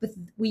them, but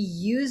we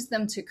use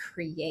them to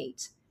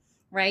create.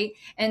 Right.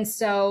 And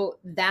so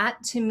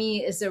that to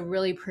me is a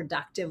really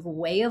productive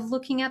way of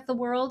looking at the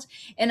world.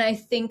 And I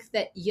think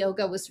that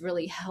yoga was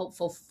really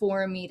helpful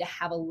for me to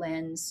have a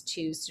lens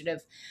to sort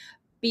of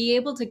be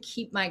able to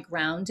keep my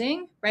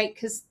grounding. Right.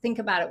 Because think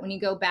about it, when you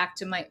go back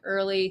to my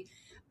early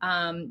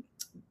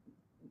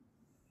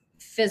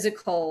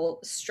physical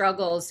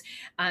struggles,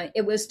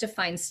 it was to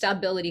find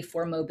stability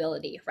for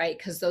mobility. Right.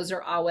 Because those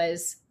are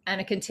always on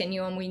a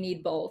continuum. We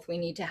need both. We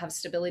need to have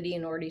stability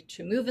in order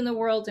to move in the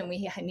world, and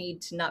we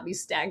need to not be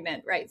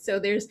stagnant, right? So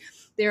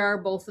there are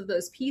both of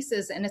those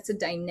pieces, and it's a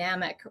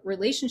dynamic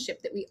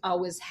relationship that we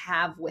always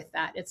have with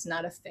that. It's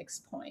not a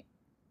fixed point.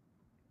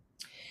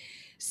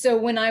 So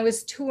when I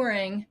was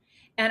touring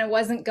and it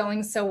wasn't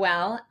going so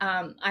well,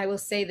 I will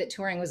say that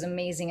touring was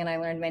amazing and I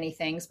learned many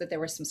things, but there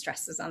were some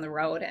stresses on the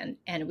road, and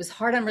it was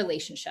hard on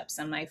relationships.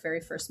 And my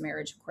very first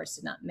marriage, of course,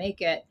 did not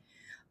make it.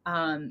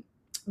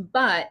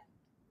 But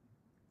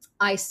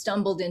I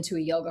stumbled into a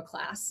yoga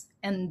class,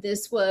 and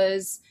this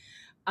was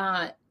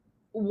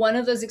one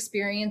of those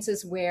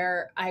experiences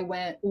where I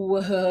went,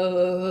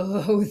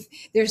 whoa,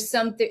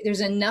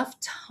 there's enough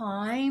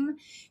time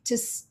to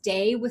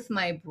stay with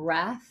my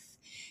breath,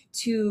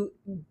 to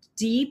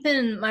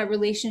deepen my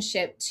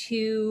relationship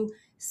to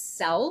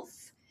self,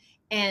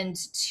 and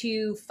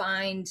to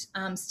find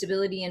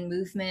stability and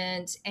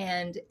movement.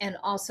 And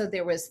also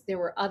there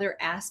were other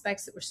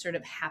aspects that were sort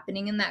of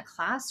happening in that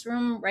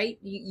classroom, right?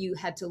 You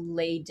had to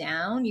lay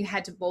down, you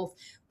had to both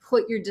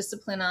put your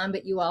discipline on,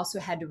 but you also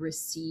had to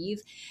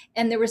receive.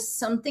 And there was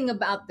something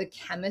about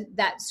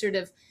that sort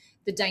of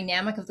the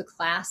dynamic of the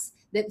class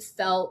that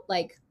felt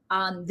like,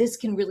 this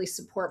can really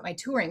support my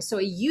touring. So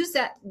I used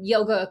that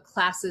yoga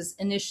classes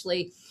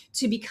initially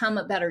to become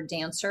a better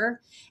dancer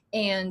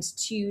and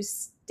to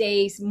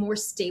stay more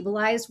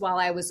stabilized while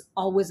I was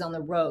always on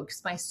the road,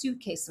 because my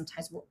suitcase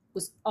sometimes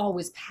was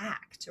always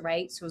packed,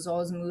 right? So it was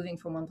always moving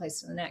from one place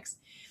to the next.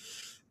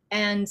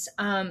 And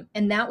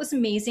that was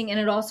amazing. And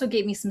it also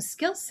gave me some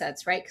skill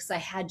sets, right? Because I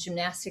had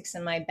gymnastics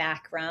in my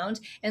background,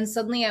 and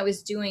suddenly I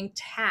was doing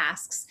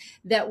tasks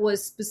that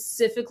was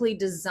specifically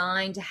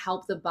designed to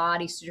help the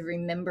body sort of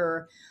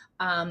remember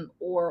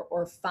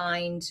or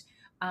find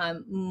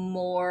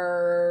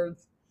more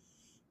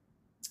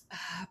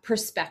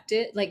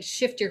perspective, like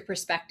shift your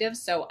perspective.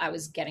 So I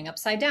was getting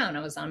upside down, I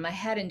was on my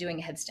head and doing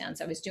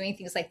headstands, I was doing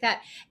things like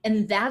that.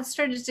 And that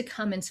started to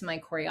come into my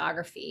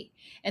choreography.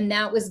 And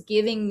that was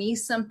giving me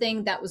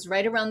something. That was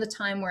right around the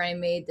time where I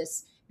made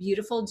this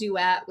beautiful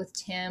duet with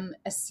Tim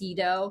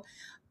Aceto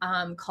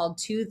called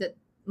Two, that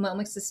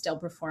Momix is still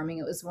performing.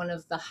 It was one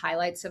of the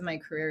highlights of my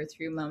career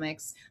through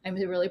Momix. I'm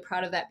really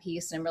proud of that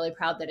piece, and I'm really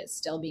proud that it's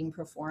still being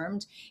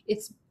performed.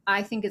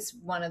 I think it's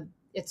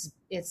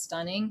it's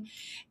stunning,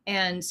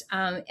 and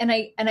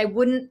I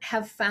wouldn't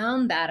have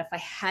found that if I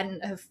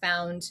hadn't have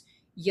found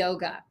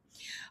yoga.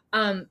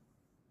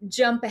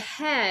 Jump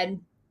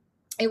ahead,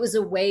 it was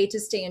a way to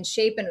stay in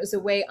shape, and it was a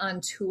way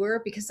on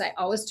tour, because I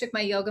always took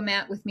my yoga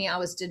mat with me. I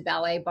always did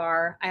ballet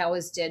bar. I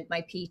always did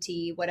my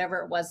PT, whatever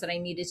it was that I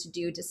needed to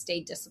do to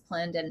stay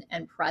disciplined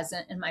and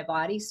present in my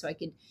body, so I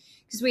could,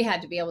 because we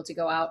had to be able to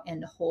go out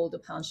and hold a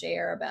penché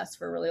arabesque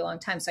for a really long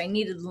time. So I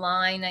needed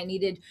line, I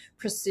needed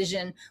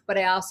precision, but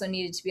I also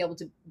needed to be able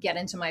to get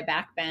into my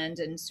back bend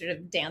and sort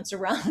of dance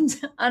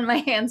around on my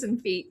hands and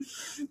feet,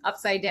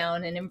 upside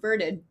down and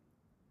inverted.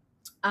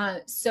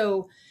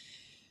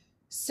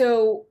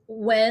 So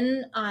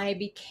when I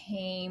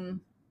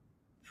became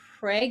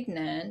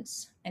pregnant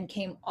and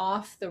came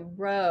off the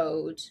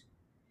road,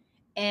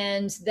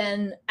 and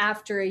then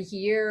after a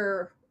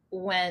year,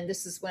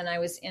 this is when I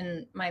was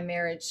in my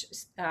marriage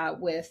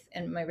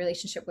and my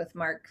relationship with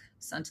Mark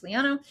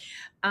Santillano,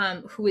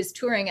 who was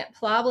touring at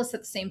Pilables at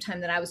the same time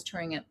that I was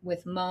touring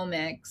with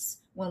Momix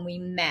when we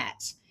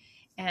met.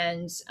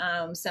 And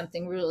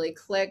something really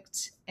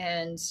clicked,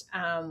 and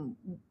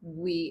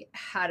we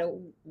had a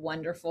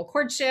wonderful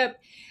courtship,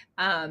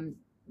 and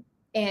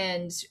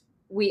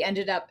he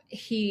ended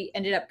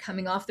up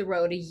coming off the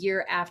road a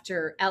year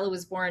after Ella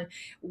was born.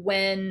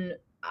 When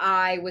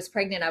I was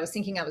pregnant, I was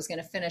thinking I was going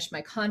to finish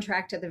my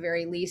contract at the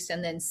very least,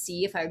 and then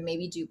see if I would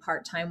maybe do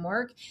part-time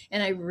work.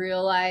 And I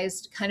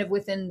realized kind of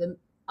within the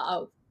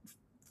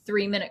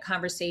 3-minute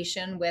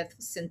conversation with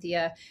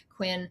Cynthia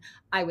Quinn,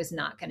 I was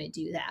not going to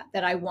do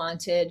that I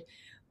wanted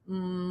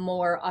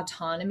more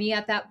autonomy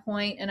at that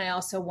point. And I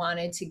also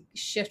wanted to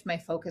shift my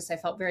focus. I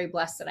felt very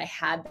blessed that I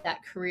had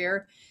that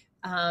career,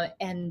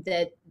 and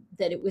that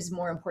it was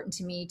more important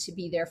to me to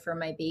be there for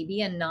my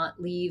baby and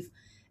not leave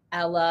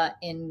Ella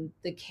in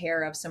the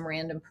care of some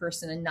random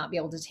person and not be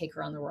able to take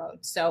her on the road.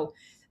 So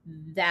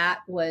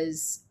that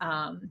was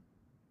a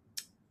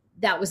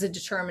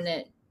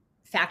determinant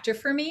factor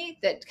for me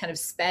that kind of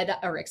sped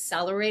or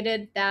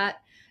accelerated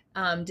that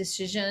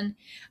decision.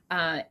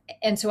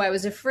 And so I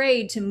was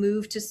afraid to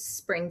move to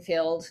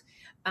Springfield,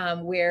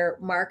 where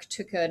Mark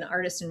took an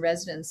artist in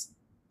residence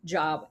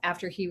job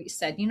after he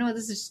said,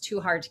 this is too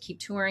hard to keep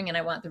touring, and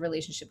I want the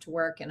relationship to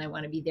work, and I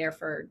want to be there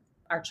for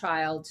our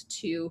child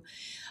too.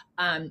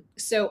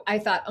 So I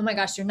thought, oh my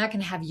gosh, they're not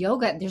going to have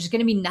yoga. There's going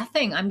to be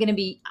nothing. I'm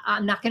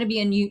not going to be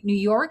in New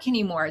York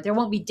anymore. There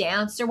won't be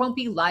dance. There won't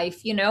be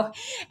life,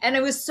 and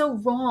I was so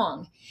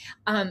wrong.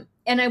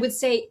 And I would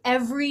say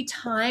every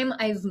time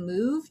I've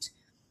moved,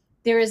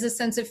 there is a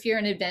sense of fear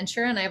and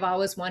adventure. And I've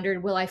always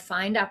wondered, will I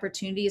find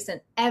opportunities?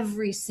 And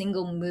every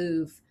single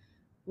move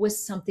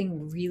was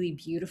something really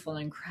beautiful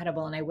and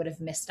incredible. And I would have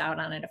missed out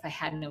on it if I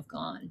hadn't have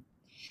gone.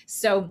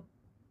 So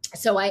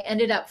I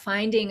ended up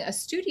finding a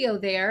studio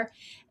there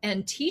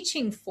and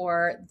teaching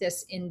for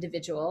this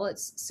individual.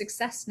 It's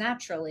Success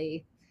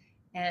Naturally.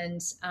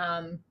 And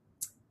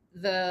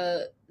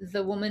the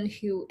woman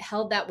who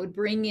held that would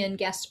bring in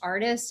guest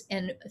artists.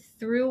 And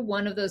through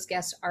one of those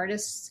guest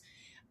artists,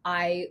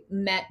 I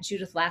met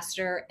Judith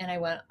Laster, and I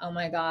went, oh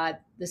my God,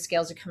 the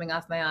scales are coming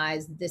off my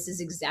eyes. This is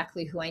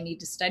exactly who I need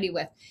to study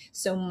with.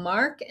 So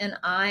Mark and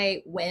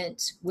I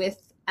went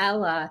with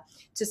Ella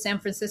to San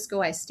Francisco.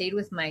 I stayed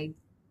with my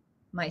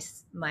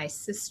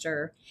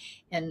sister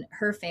and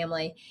her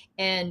family,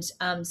 and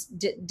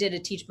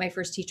did my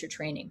first teacher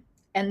training.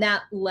 And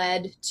that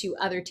led to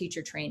other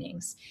teacher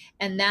trainings.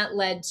 And that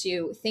led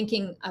to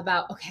thinking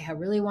about, okay, I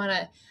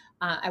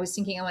was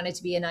thinking I wanted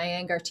to be an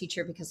Iyengar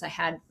teacher because I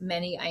had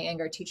many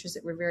Iyengar teachers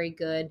that were very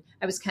good.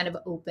 I was kind of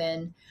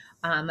open.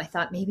 I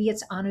thought maybe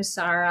it's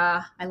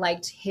Anusara. I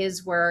liked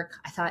his work.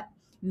 I thought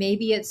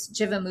maybe it's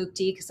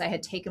Jivamukti because I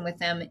had taken with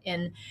them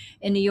in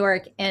New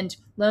York. And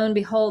lo and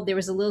behold, there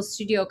was a little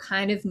studio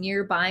kind of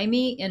nearby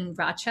me in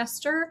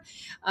Rochester,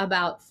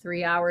 about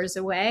 3 hours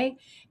away.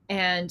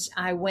 And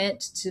I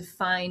went to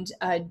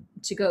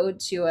go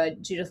to a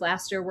Judith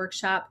Laster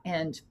workshop,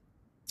 and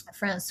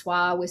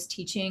Francois was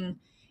teaching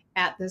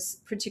at this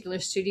particular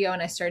studio,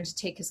 and I started to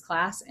take his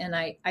class, and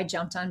I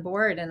jumped on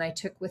board, and I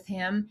took with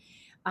him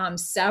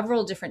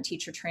several different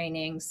teacher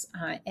trainings,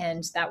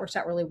 and that worked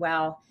out really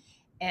well.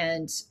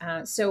 And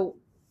so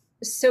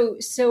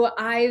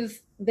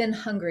I've been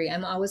hungry.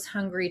 I'm always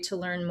hungry to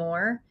learn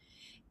more,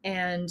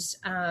 and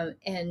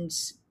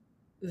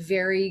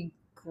very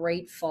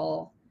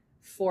grateful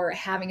for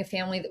having a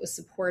family that was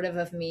supportive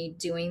of me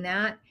doing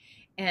that,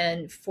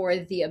 and for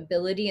the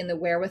ability and the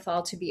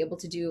wherewithal to be able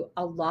to do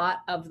a lot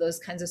of those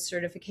kinds of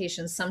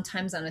certifications,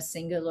 sometimes on a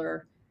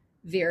singular,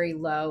 very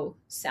low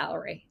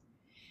salary,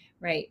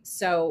 right?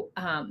 So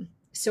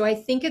I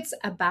think it's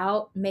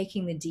about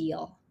making the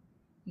deal.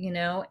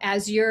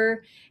 As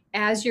you're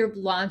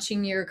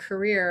launching your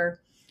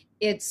career,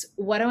 it's,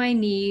 what do I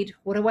need?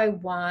 What do I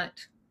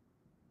want?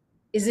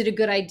 Is it a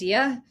good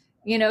idea?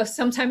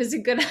 Sometimes it's a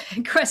good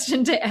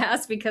question to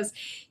ask, because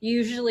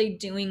usually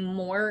doing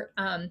more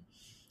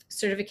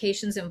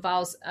certifications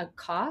involves a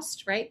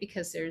cost, right?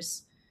 Because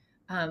there's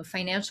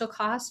financial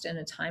cost and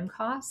a time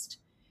cost.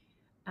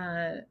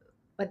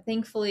 But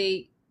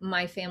thankfully,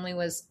 my family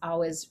was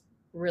always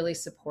really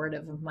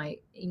supportive of my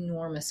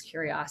enormous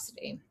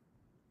curiosity.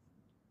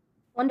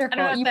 I don't Wonderful.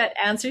 know if that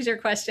answers your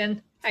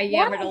question. I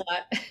Yeah. yammered a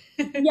lot.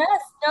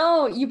 Yes,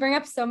 no, you bring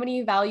up so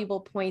many valuable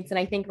points. And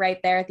I think right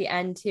there at the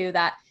end, too,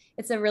 that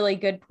it's a really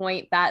good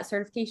point that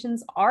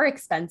certifications are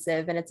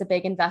expensive and it's a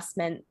big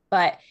investment.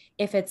 But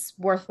if it's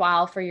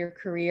worthwhile for your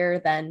career,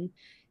 then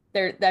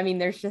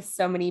there's just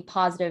so many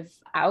positive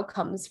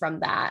outcomes from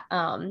that.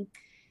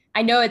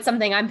 I know it's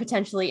something I'm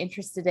potentially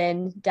interested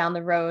in down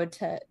the road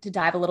to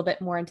dive a little bit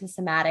more into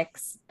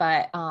somatics,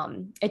 but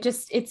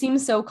it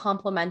seems so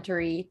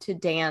complementary to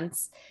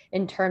dance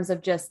in terms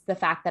of just the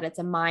fact that it's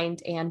a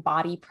mind and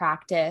body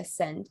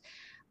practice. And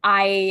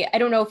I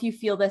don't know if you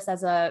feel this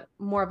as a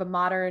more of a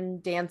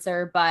modern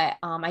dancer, but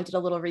I did a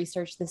little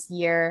research this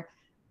year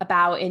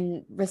about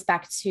in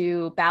respect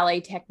to ballet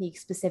technique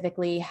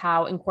specifically,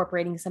 how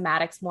incorporating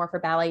somatics more for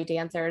ballet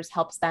dancers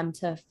helps them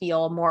to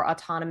feel more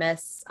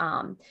autonomous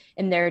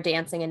in their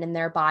dancing and in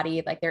their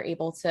body, like they're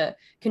able to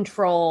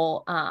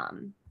control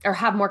or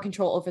have more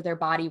control over their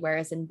body,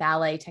 whereas in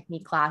ballet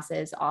technique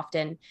classes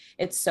often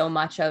it's so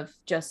much of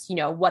just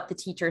what the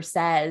teacher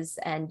says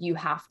and you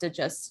have to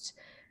just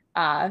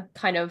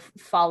kind of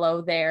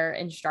follow their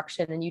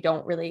instruction and you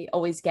don't really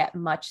always get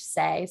much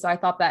say. So I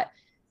thought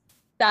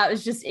that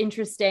was just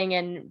interesting,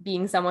 and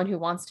being someone who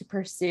wants to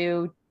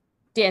pursue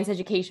dance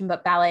education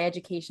but ballet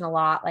education a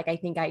lot, like I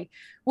think I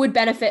would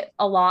benefit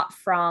a lot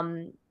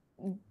from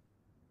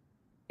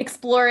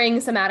exploring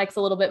somatics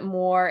a little bit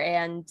more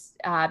and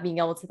being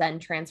able to then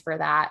transfer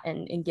that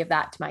and give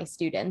that to my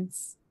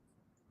students.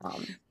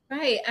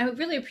 Right. I would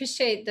really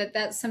appreciate that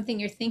that's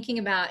something you're thinking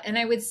about. And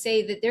I would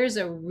say that there's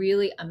a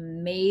really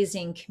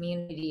amazing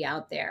community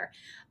out there.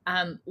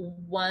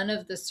 One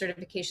of the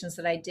certifications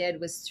that I did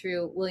was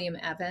through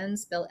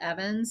Bill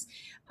Evans,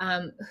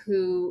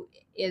 who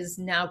is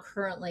now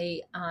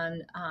currently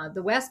on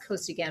the West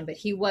Coast again, but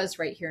he was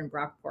right here in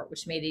Brockport,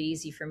 which made it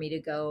easy for me to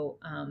go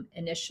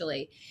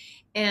initially.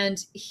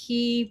 And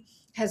he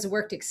has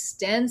worked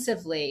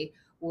extensively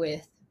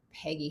with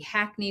Peggy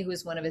Hackney, who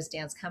is one of his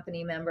dance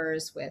company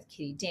members, with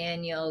Kitty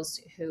Daniels,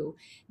 who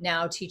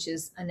now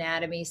teaches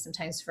anatomy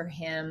sometimes for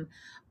him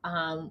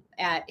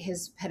at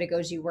his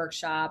pedagogy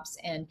workshops.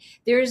 And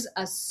there's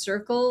a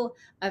circle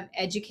of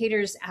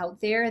educators out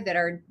there that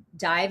are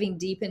diving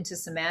deep into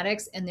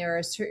somatics, and there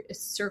are a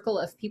circle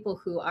of people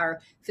who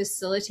are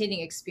facilitating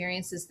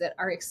experiences that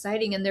are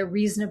exciting and they're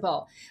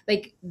reasonable.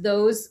 Like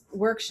those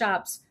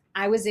workshops,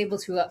 I was able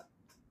to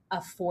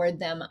afford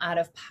them out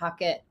of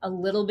pocket a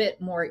little bit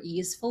more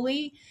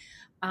easily.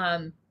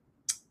 And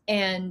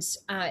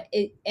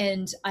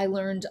I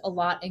learned a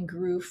lot and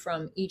grew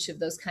from each of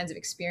those kinds of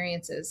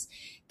experiences.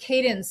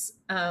 Cadence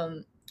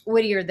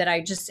Whittier, that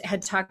I just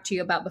had talked to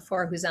you about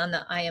before, who's on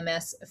the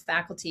IMS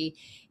faculty,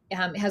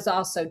 has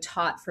also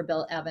taught for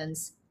Bill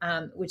Evans,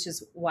 which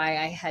is why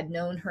I had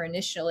known her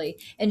initially.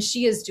 And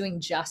she is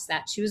doing just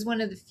that. She was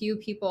one of the few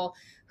people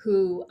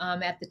who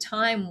at the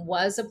time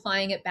was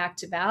applying it back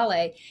to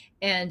ballet.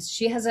 And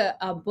she has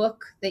a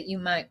book that you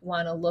might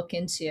want to look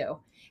into.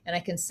 And I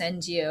can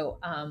send you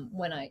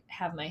when I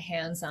have my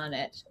hands on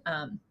it.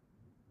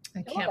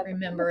 I can't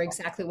remember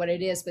exactly what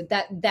it is, but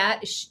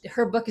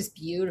her book is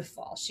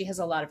beautiful. She has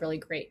a lot of really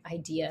great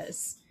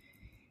ideas,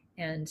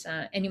 and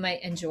you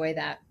might enjoy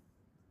that.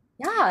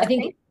 Yeah, I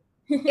think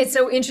it's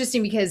so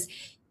interesting because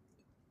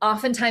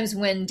oftentimes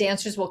when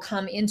dancers will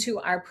come into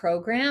our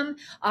program,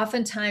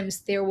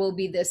 oftentimes there will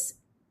be this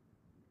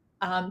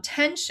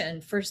tension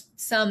for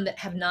some that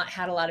have not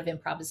had a lot of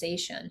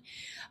improvisation,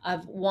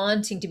 of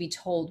wanting to be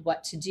told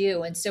what to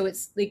do. And so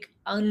it's like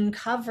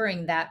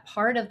uncovering that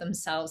part of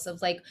themselves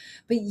of like,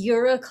 but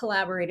you're a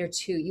collaborator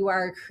too. You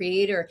are a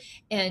creator.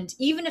 And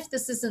even if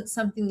this isn't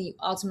something that you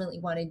ultimately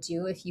want to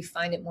do, if you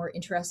find it more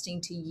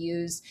interesting to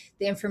use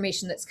the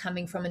information that's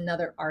coming from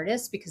another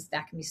artist, because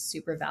that can be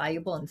super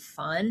valuable and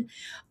fun,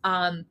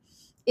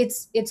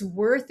 it's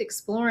worth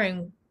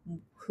exploring.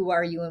 Who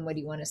are you and what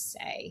do you want to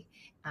say?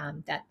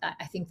 That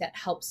I think that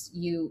helps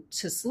you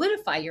to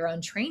solidify your own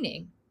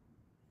training.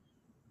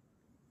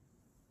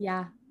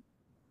 Yeah.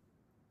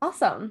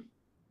 Awesome.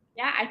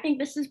 Yeah, I think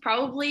this is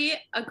probably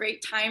a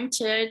great time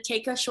to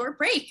take a short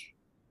break.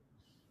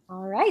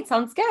 All right,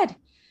 sounds good.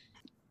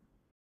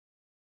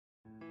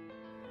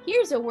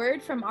 Here's a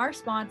word from our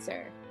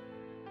sponsor.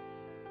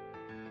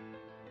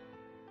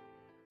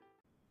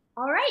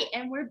 All right,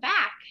 and we're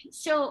back.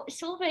 So,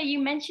 Solveig, you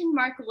mentioned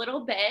Mark a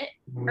little bit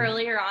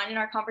earlier on in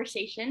our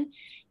conversation.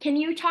 Can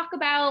you talk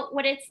about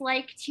what it's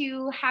like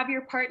to have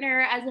your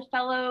partner as a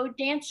fellow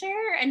dancer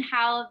and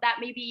how that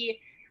maybe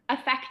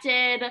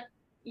affected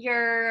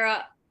your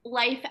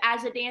life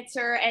as a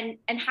dancer and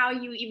how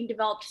you even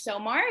developed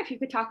Somar? If you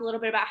could talk a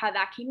little bit about how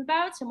that came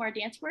about, Somar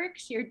Dance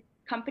Works, your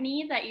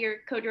company that you're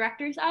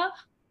co-directors of.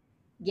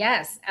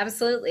 Yes,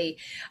 absolutely.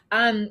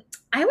 I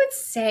would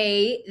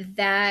say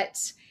that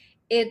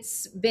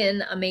it's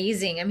been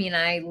amazing. I mean,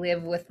 I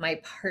live with my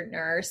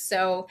partner,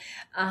 so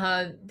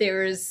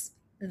there's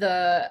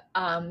the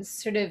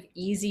sort of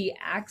easy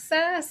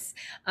access.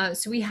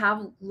 So we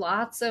have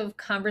lots of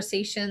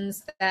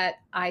conversations that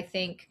I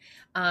think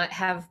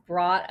have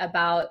brought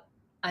about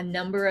a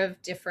number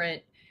of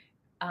different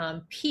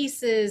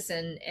pieces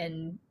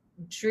and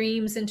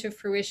dreams into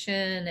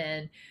fruition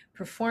and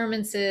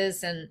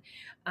performances, and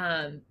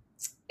um,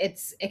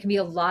 it can be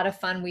a lot of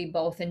fun. We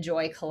both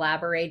enjoy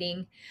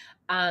collaborating,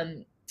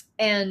 um,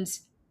 and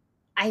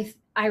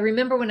I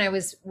remember when I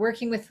was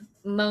working with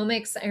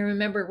Momix, I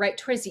remember right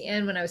towards the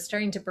end when I was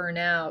starting to burn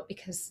out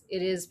because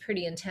it is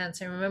pretty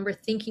intense. I remember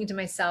thinking to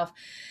myself,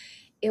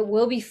 it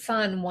will be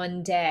fun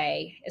one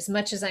day, as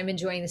much as I'm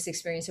enjoying this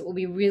experience, it will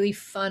be really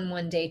fun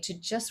one day to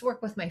just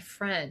work with my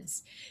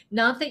friends.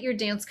 Not that your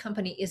dance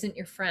company isn't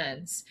your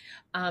friends.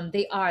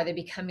 They are, they're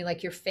becoming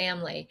like your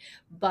family,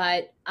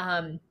 but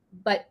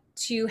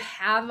to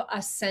have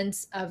a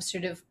sense of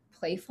sort of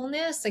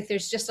playfulness, like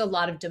there's just a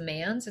lot of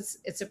demands.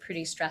 It's a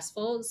pretty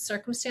stressful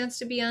circumstance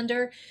to be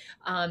under,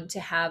 to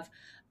have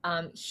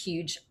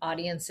huge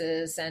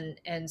audiences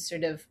and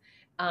sort of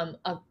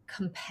a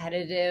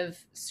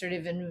competitive sort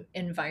of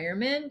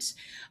environment,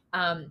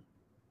 um,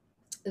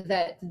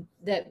 that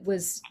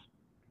was,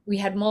 we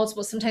had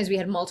multiple, sometimes we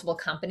had multiple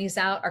companies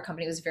out. Our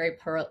company was very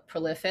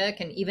prolific,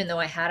 and even though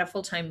I had a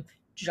full-time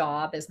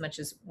job, as much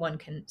as one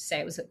can say,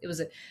 it was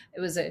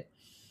a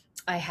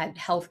I had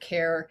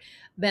healthcare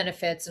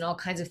benefits and all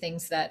kinds of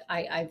things that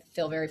I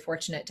feel very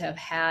fortunate to have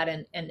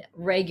had, and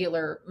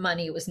regular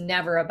money. It was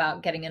never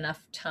about getting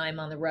enough time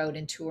on the road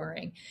and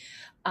touring.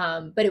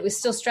 But it was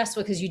still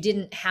stressful because you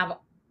didn't have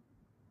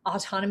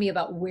autonomy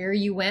about where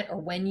you went or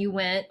when you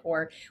went,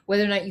 or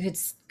whether or not you could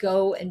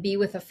go and be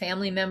with a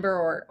family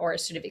member, or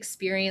sort of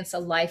experience a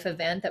life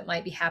event that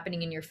might be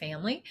happening in your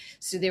family.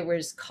 So there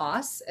was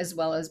costs as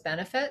well as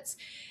benefits.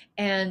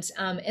 And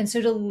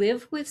so to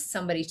live with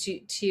somebody,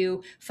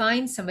 to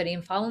find somebody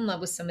and fall in love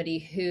with somebody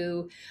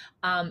who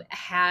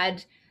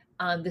had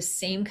the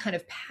same kind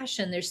of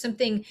passion. There's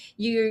something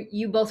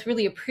you both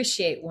really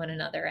appreciate one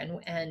another,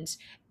 and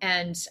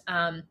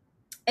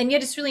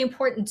yet it's really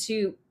important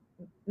to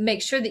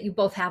make sure that you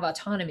both have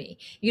autonomy.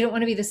 You don't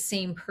want to be the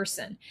same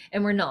person,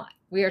 and we're not.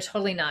 We are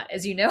totally not,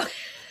 as you know.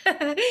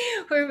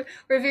 we're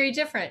very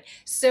different.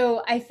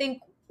 So I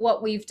think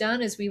what we've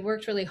done is we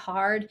worked really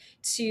hard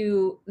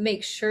to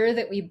make sure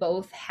that we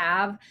both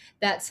have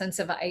that sense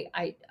of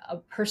a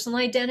personal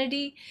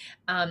identity,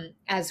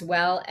 as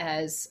well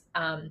as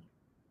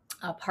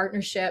a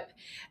partnership,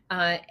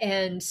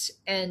 and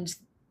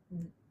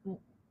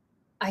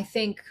I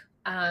think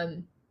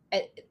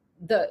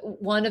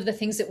one of the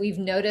things that we've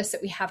noticed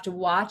that we have to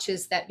watch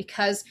is that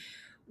because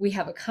we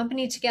have a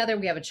company together,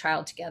 we have a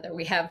child together,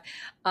 we have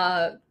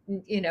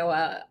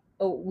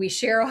we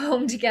share a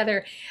home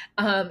together,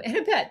 and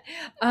a bed,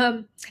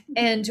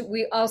 and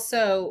we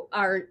also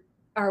are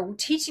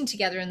teaching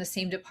together in the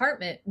same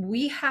department.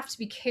 We have to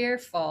be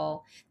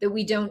careful that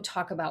we don't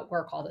talk about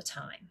work all the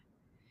time,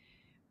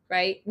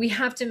 right? We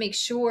have to make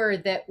sure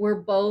that we're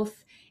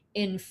both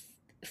in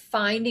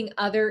finding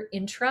other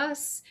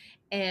interests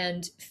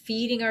and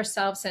feeding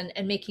ourselves, and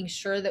making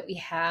sure that we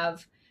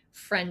have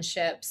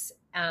friendships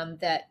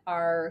that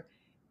are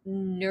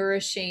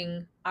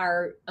nourishing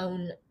our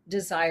own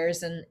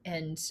desires, and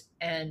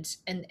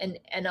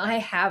I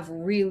have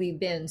really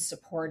been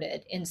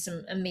supported in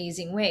some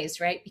amazing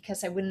ways, right?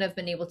 Because I wouldn't have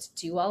been able to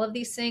do all of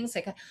these things.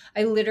 Like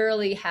I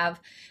literally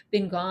have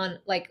been gone.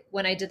 Like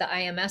when I did the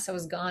IMS, I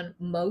was gone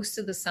most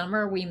of the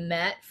summer. We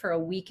met for a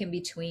week in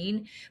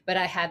between, but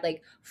I had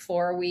like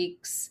 4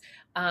 weeks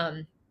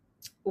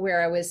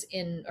where I was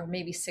in, or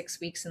maybe 6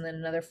 weeks, and then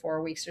another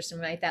 4 weeks or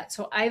something like that.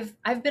 So I've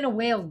been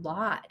away a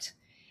lot.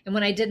 And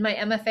when I did my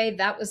MFA,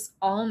 that was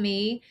all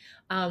me.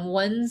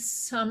 One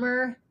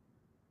summer,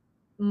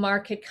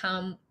 Mark had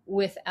come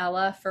with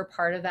Ella for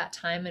part of that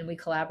time, and we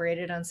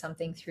collaborated on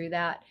something through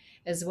that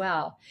as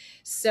well.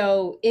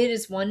 So it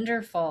is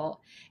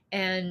wonderful,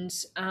 and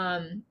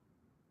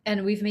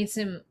we've made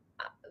some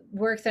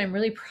work that I'm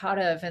really proud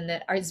of, and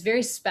that is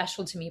very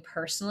special to me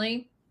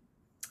personally.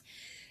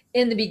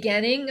 In the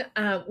beginning,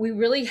 we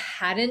really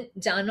hadn't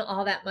done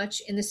all that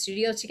much in the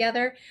studio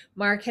together.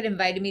 Mark had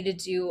invited me to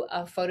do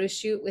a photo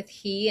shoot with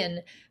he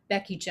and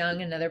Becky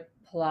Jung, another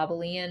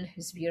Palabalian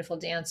who's a beautiful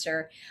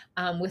dancer,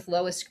 with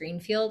Lois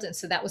Greenfield. And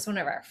so that was one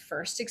of our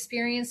first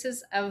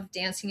experiences of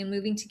dancing and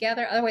moving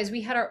together. Otherwise,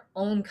 we had our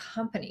own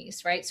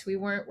companies, right? So we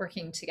weren't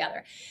working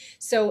together.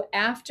 So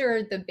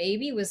after the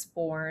baby was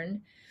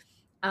born,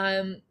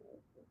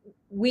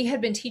 we had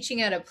been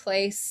teaching at a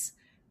place,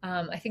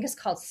 I think it's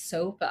called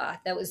SOPA,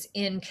 that was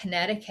in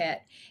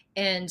Connecticut.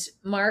 And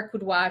Mark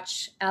would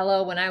watch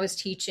Ella when I was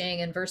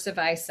teaching, and vice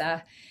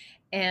versa.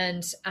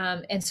 And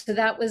so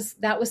that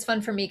was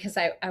fun for me, because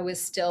I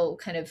was still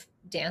kind of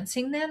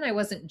dancing then. I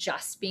wasn't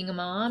just being a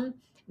mom.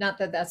 Not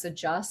that that's a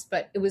just,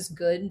 but it was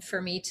good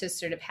for me to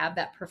sort of have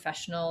that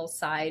professional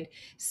side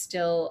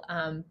still,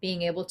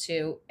 being able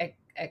to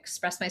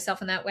express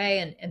myself in that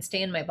way, and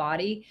stay in my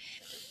body.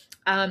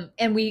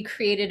 And we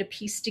created a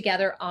piece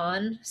together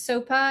on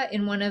SOPA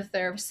in one of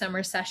their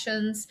summer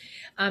sessions.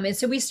 And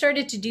so we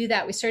started to do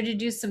that. We started to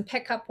do some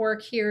pickup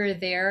work here or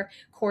there,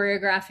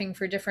 choreographing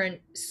for different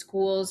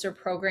schools or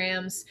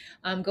programs,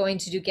 going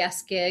to do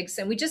guest gigs.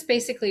 And we just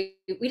basically,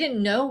 we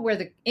didn't know where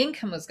the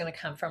income was going to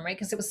come from, right?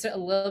 Because it was a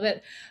little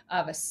bit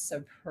of a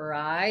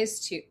surprise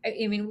to,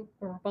 I mean,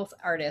 we're both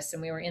artists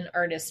and we were in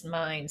artist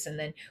minds. And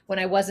then when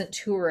I wasn't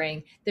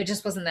touring, there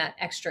just wasn't that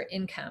extra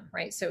income,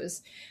 right? So it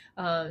was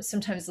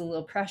sometimes a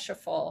little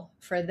pressureful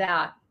for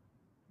that.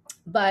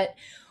 But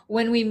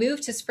when we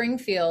moved to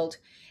Springfield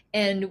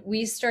and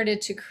we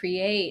started to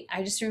create,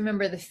 I just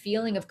remember the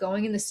feeling of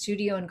going in the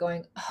studio and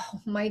going,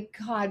 oh my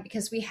God,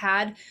 because we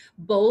had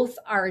both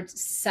our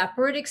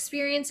separate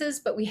experiences,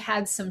 but we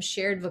had some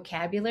shared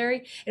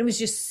vocabulary. It was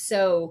just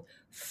so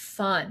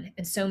fun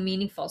and so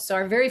meaningful. So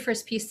our very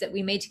first piece that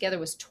we made together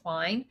was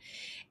Twine.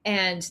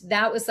 And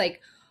that was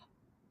like,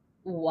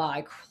 well,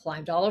 I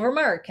climbed all over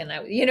Mark and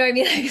I, you know what I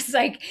mean? It's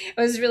like,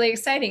 it was really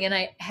exciting. And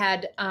I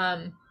had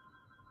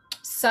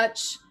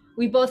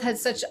we both had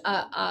such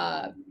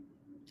a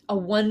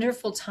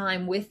wonderful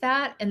time with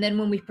that. And then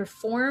when we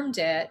performed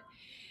it,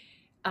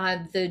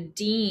 the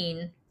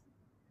dean,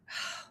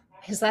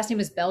 his last name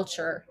was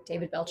Belcher,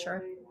 David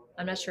Belcher.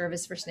 I'm not sure of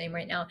his first name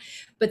right now,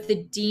 but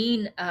the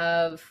dean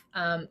of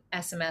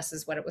SMS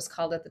is what it was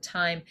called at the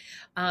time,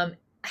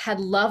 had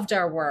loved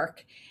our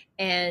work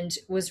and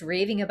was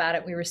raving about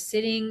it. We were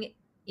sitting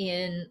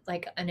in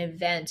like an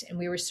event and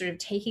we were sort of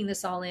taking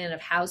this all in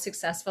of how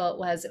successful it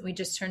was. And we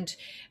just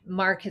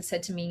Mark had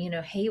said to me, you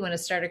know, hey, you want to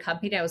start a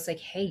company? I was like,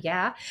 hey,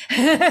 yeah.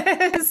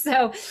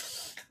 So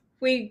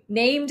we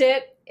named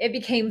it. It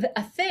became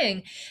a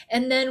thing.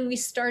 And then we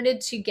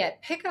started to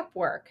get pickup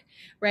work,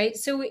 right?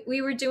 So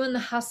we were doing the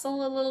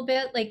hustle a little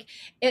bit. Like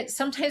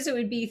sometimes it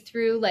would be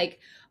through like,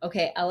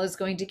 okay, Ella's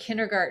going to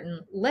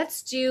kindergarten.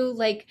 Let's do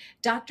like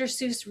Dr.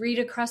 Seuss Read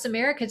Across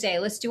America Day.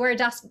 Let's do our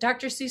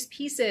Dr. Seuss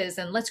pieces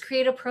and let's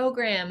create a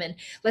program and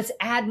let's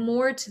add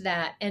more to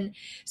that. And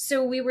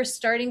so we were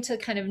starting to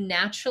kind of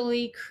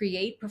naturally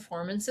create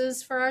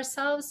performances for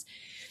ourselves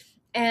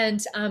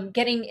and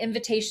getting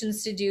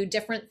invitations to do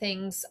different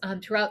things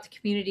throughout the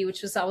community,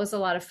 which was always a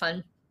lot of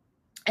fun.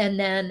 And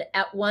then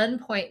at one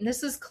point, and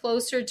this is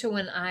closer to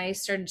when I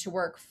started to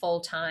work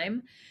full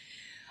time,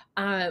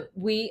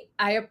 we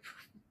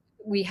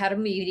had a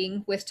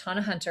meeting with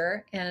Tana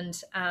Hunter,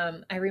 and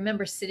I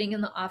remember sitting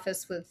in the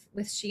office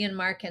with she and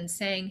Mark and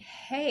saying,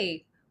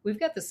 hey, we've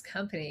got this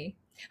company.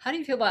 How do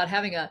you feel about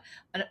having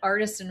an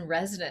artist in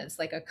residence,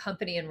 like a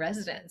company in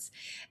residence?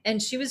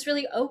 And she was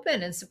really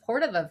open and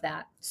supportive of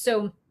that.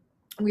 So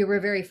we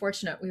were very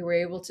fortunate. We were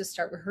able to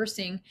start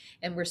rehearsing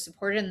and we're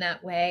supported in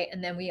that way.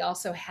 And then we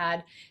also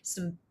had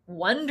some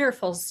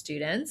wonderful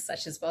students,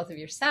 such as both of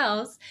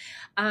yourselves,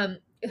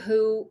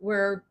 who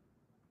were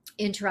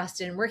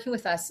interested in working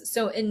with us.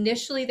 So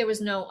initially there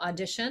was no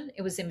audition,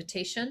 it was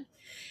invitation.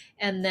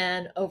 And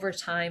then over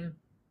time,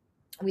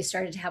 we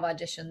started to have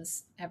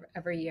auditions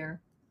every year.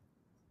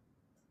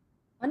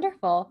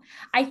 Wonderful.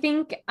 I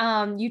think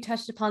you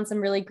touched upon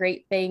some really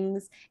great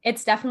things.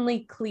 It's definitely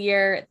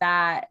clear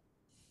that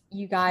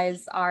you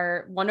guys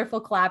are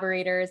wonderful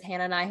collaborators.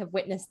 Hannah and I have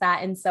witnessed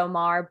that in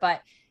SOMAR,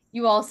 but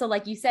you also,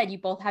 like you said, you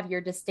both have your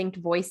distinct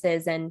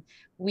voices, and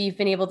we've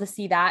been able to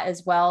see that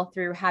as well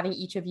through having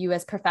each of you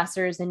as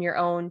professors in your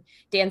own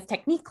dance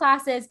technique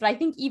classes. But I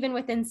think even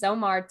within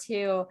SOMAR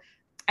too,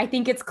 I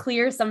think it's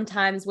clear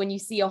sometimes when you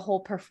see a whole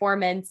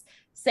performance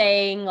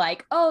saying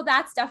like, oh,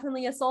 that's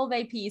definitely a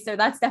Solveig piece, or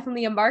that's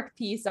definitely a Mark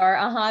piece,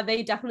 or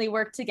they definitely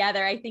work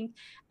together. I think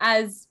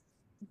as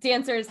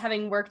dancers,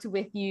 having worked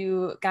with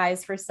you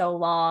guys for so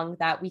long,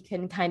 that we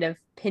can kind of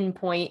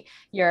pinpoint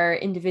your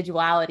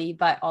individuality,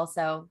 but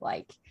also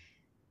like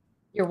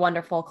your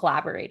wonderful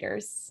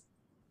collaborators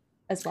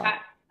as well.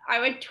 I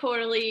would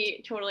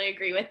totally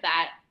agree with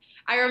that.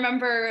 I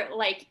remember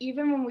like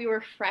even when we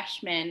were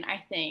freshmen,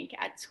 I think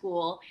at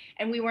school,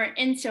 and we weren't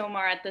in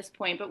SOMAR at this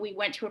point, but we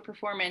went to a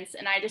performance,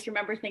 and I just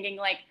remember thinking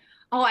like,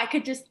 oh, I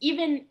could just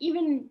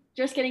even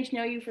just getting to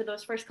know you for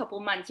those first couple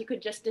months, you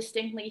could just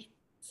distinctly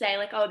say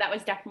like, oh, that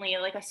was definitely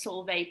like a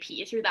Solveig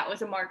piece, or that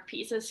was a Mark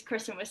piece, as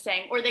Kristen was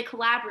saying, or they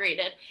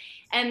collaborated.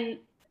 And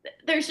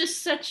there's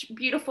just such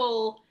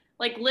beautiful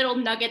like little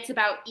nuggets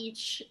about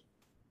each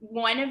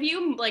one of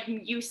you, like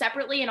you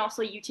separately and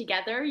also you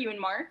together, you and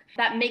Mark,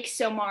 that makes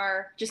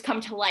SOMAR just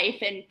come to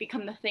life and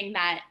become the thing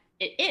that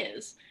it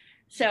is.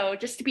 So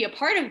just to be a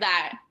part of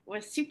that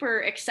was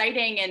super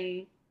exciting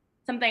and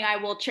something I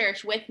will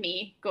cherish with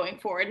me going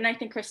forward. And I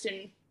think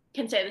Kristen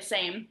can say the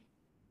same.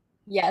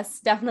 Yes,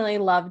 definitely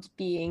loved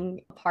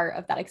being a part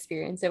of that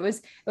experience. It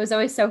was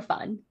always so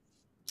fun.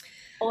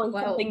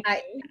 Well,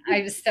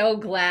 I'm so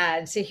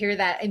glad to hear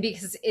that, and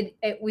because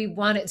we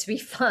want it to be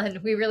fun,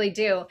 we really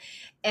do,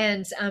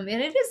 and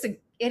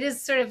it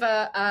is sort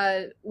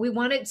of we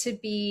want it to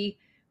be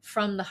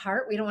from the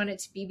heart. We don't want it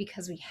to be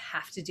because we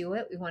have to do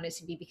it. We want it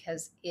to be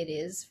because it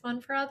is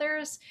fun for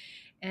others,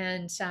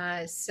 And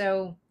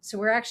so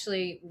we're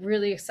actually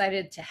really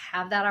excited to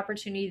have that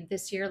opportunity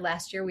this year.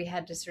 Last year we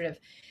had to sort of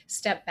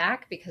step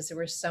back because there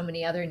were so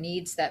many other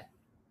needs that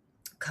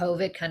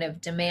COVID kind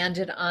of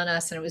demanded on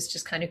us, and it was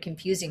just kind of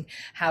confusing.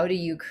 How do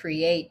you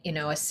create,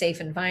 a safe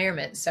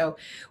environment? So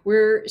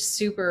we're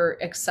super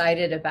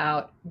excited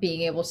about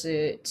being able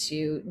to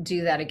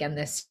do that again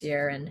this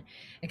year, and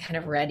kind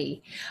of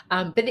ready.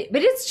 But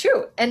it's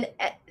true, and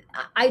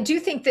I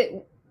do think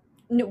that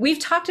we've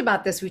talked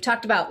about this. We've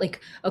talked about,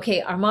 like,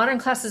 okay, our modern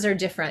classes are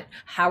different.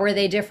 How are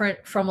they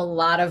different? From a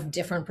lot of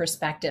different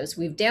perspectives.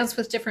 We've danced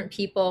with different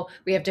people.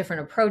 We have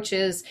different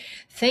approaches.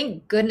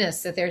 Thank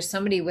goodness that there's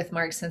somebody with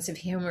Mark's sense of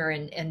humor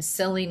and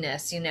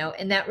silliness, and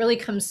that really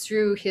comes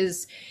through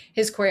his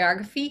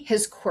choreography,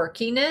 his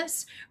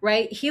quirkiness,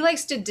 right? He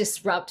likes to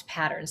disrupt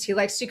patterns. He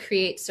likes to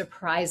create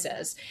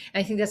surprises.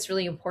 And I think that's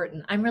really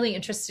important. I'm really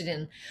interested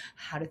in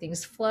how do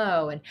things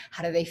flow and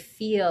how do they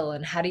feel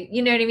and how do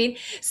you know what I mean?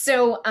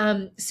 So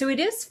it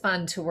is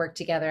fun to work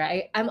together.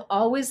 I'm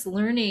always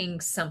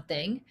learning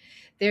something.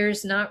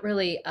 There's not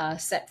really a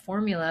set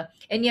formula,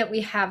 and yet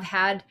we have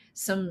had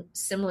some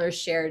similar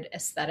shared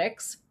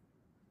aesthetics,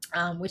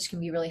 which can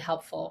be really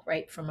helpful,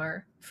 right, from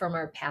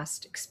our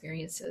past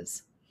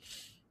experiences.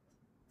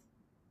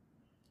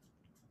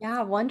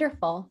 Yeah,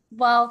 wonderful.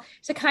 Well,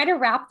 to kind of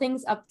wrap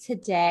things up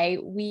today,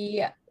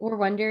 we were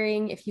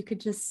wondering if you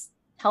could just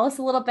tell us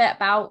a little bit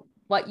about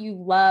what you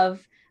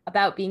love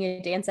about being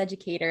a dance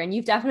educator. And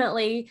you've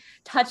definitely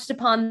touched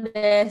upon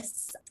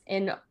this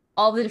in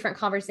all the different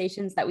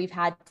conversations that we've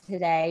had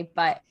today,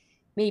 but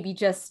maybe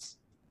just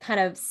kind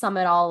of sum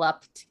it all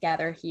up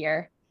together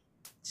here.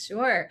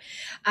 Sure.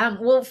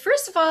 Well,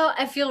 first of all,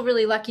 I feel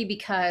really lucky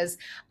because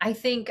I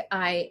think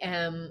I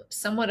am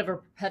somewhat of a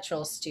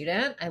perpetual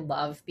student. I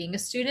love being a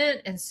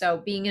student. And so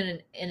being in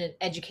an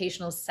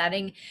educational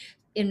setting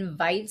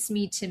invites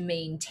me to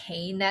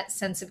maintain that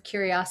sense of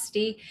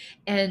curiosity.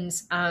 And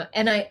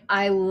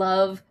I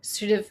love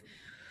sort of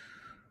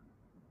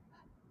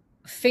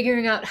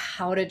figuring out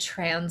how to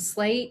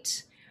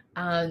translate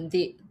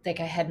like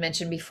I had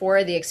mentioned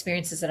before, the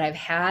experiences that I've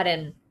had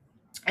and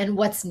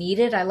what's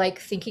needed. I like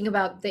thinking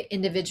about the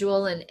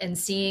individual and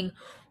seeing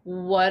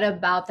what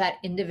about that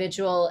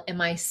individual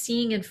am I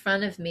seeing in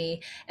front of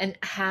me, and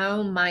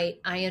how might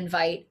I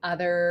invite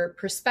other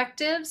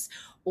perspectives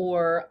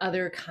or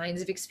other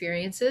kinds of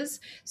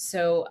experiences.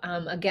 So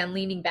again,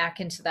 leaning back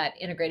into that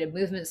integrated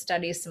movement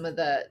study, some of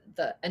the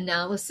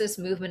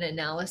movement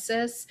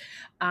analysis,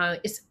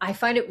 I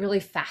find it really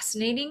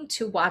fascinating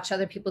to watch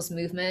other people's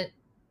movement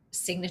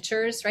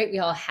signatures, right? We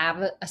all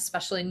have a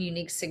special and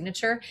unique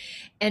signature,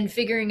 and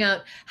figuring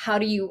out how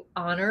do you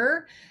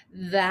honor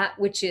that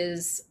which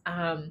is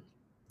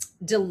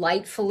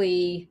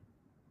delightfully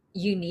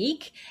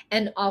unique,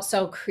 and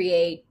also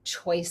create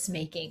choice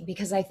making,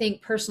 because I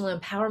think personal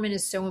empowerment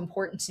is so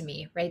important to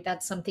me, right?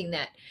 That's something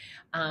that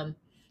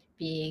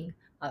being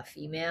a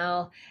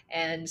female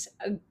and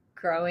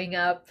growing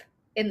up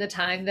in the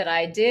time that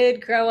I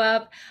did grow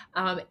up,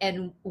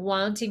 and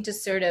wanting to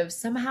sort of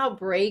somehow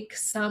break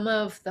some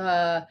of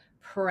the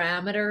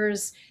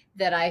parameters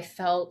that I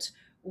felt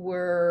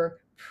were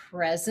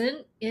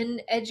present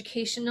in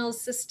educational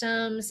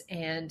systems,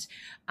 and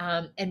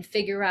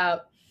figure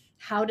out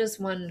how does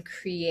one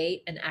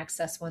create and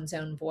access one's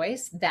own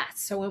voice.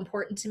 That's so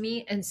important to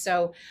me. And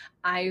so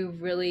I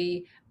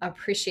really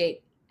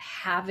appreciate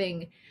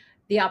having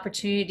the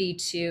opportunity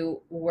to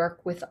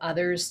work with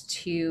others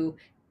to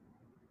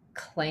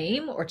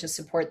claim or to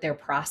support their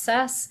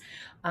process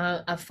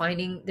of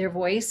finding their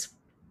voice.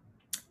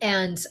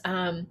 And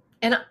I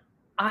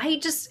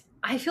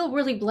feel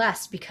really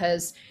blessed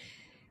because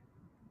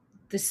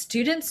the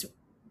students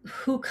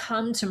who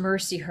come to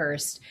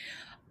Mercyhurst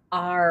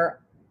are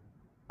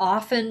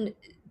often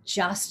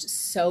just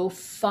so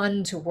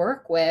fun to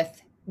work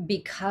with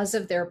because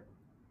of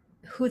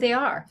who they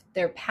are,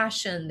 their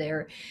passion,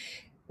 they're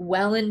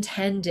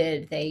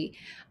well-intended.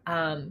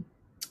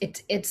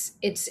 It's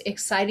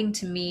exciting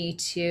to me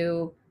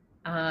to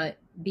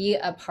be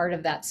a part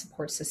of that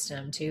support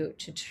system, to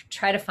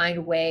try to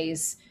find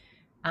ways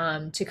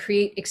to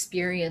create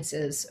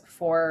experiences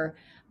for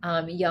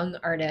young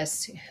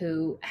artists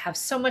who have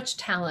so much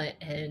talent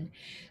and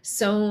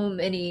so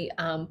many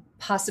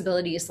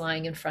possibilities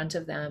lying in front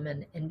of them,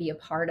 and be a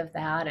part of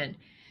that. And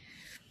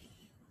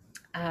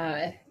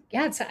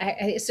yeah,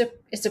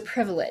 it's a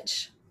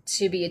privilege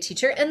to be a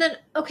teacher. And then,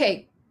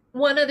 okay,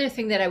 one other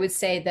thing that I would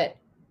say that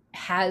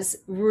has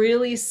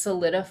really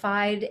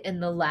solidified in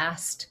the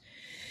last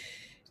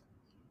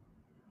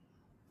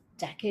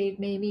decade,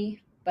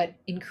 maybe, but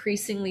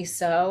increasingly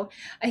so.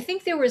 I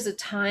think there was a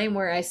time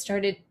where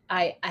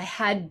I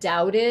had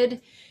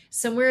doubted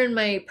somewhere in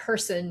my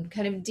person,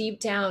 kind of deep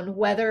down,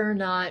 whether or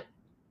not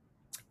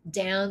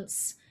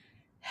dance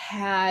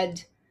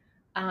had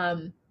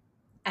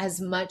as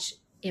much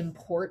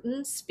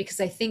importance, because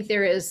I think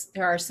there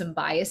are some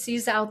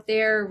biases out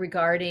there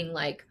regarding,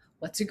 like,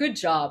 what's a good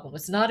job and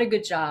what's not a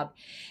good job.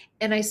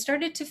 And I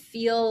started to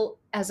feel,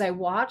 as I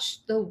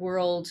watched the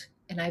world,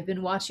 and I've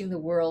been watching the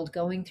world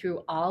going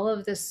through all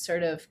of this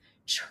sort of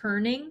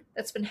churning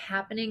that's been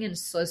happening in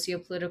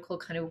sociopolitical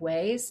kind of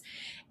ways.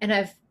 And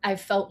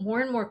I've felt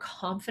more and more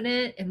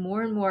confident and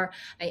more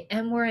I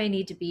am where I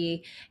need to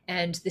be.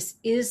 And this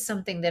is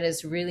something that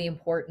is really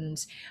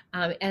important.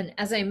 And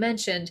as I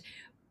mentioned,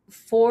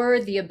 for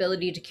the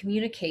ability to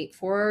communicate,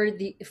 for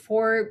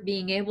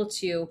being able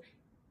to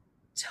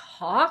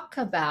talk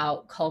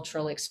about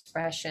cultural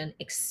expression,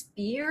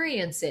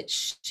 experience it,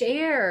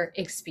 share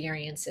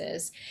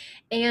experiences,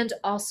 and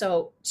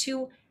also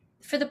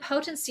for the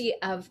potency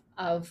of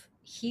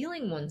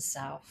healing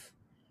oneself,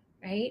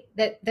 right?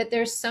 That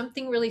there's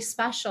something really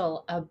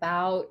special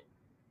about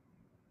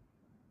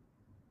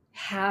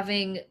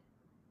having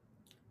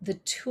the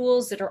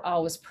tools that are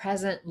always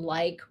present,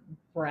 like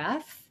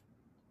breath,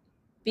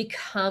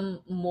 become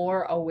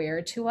more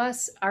aware to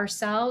us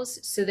ourselves,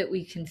 so that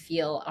we can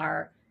feel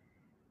our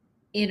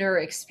inner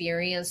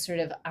experience, sort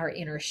of our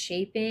inner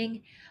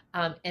shaping,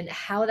 and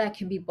how that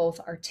can be both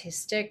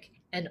artistic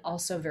and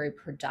also very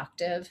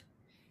productive.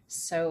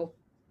 So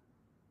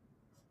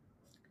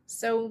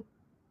it's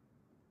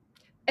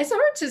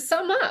hard to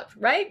sum up,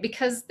 right?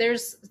 Because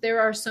there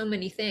are so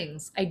many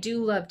things. I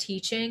do love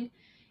teaching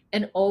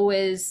and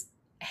always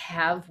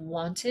have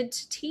wanted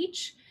to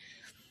teach,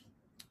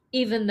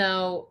 even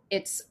though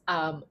it's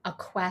a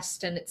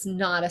quest and it's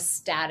not a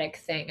static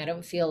thing. I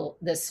don't feel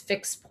this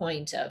fixed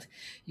point of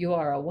you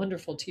are a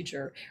wonderful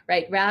teacher,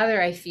 right?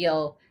 Rather, I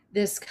feel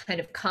this kind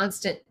of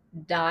constant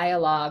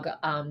dialogue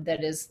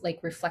that is like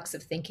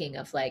reflexive thinking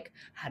of like,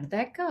 how did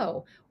that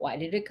go? Why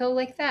did it go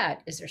like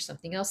that? Is there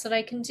something else that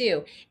I can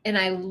do? And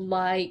I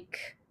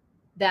like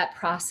that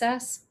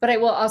process, but I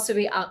will also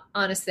be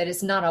honest that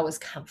it's not always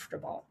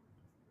comfortable,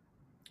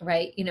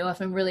 right?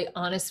 If I'm really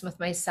honest with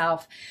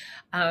myself,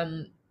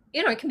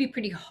 it can be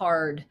pretty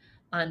hard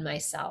on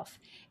myself.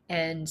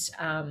 And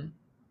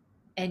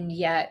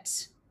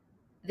yet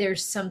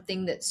there's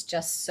something that's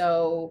just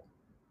so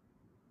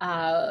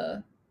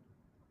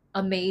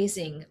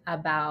amazing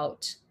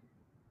about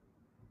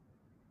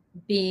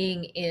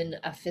being in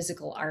a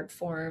physical art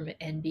form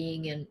and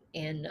being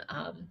in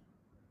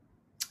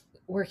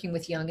working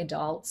with young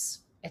adults.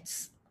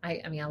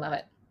 I love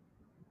it.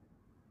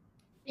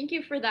 Thank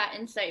you for that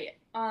insight.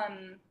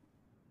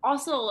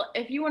 Also,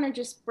 if you want to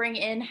just bring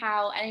in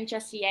how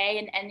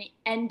NHSDA and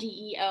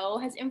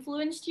NDEO has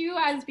influenced you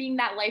as being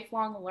that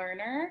lifelong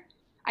learner,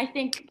 I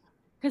think,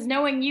 because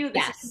knowing you,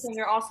 this is something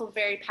you're also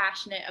very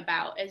passionate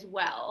about as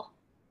well.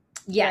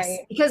 Yes, right.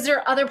 Because there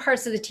are other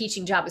parts of the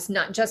teaching job. It's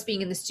not just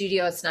being in the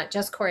studio. It's not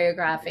just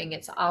choreographing.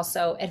 It's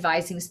also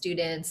advising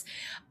students.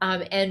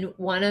 And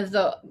one of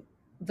the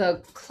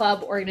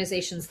club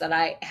organizations that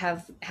I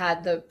have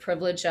had the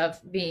privilege of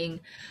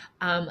being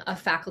a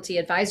faculty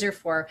advisor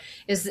for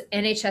is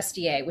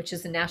NHSDA, which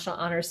is the National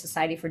Honor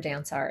Society for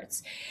Dance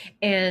Arts.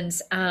 And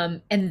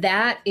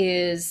that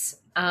is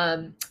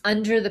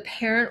under the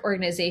parent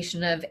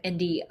organization of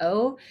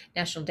NDO,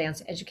 National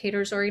Dance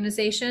Educators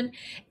Organization.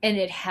 And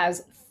it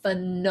has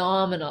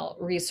phenomenal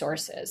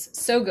resources.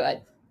 So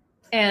good.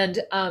 And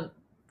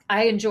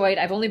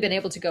I've only been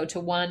able to go to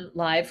one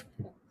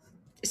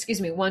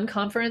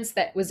conference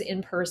that was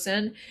in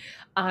person.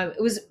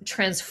 It was a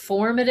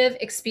transformative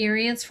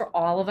experience for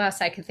all of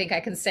us. I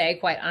can say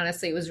quite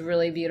honestly, it was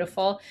really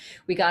beautiful.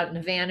 We got in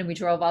a van and we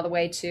drove all the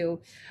way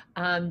to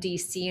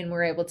DC and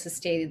were able to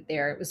stay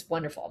there. It was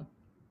wonderful.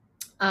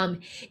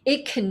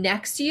 It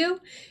connects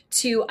you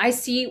to, I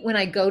see when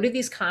I go to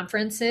these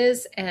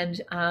conferences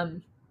and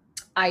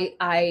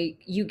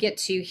you get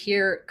to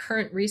hear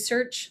current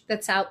research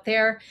that's out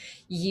there.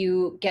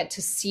 You get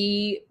to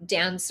see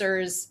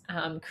dancers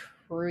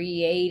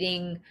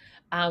creating,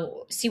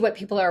 see what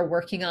people are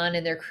working on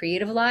in their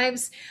creative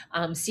lives,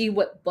 see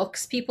what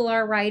books people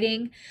are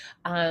writing,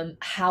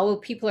 how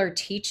people are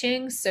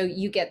teaching. So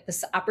you get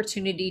this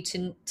opportunity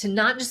to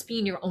not just be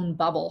in your own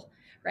bubble,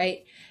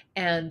 right?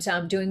 And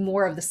doing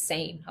more of the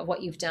same of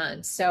what you've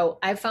done. So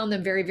I found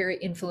them very, very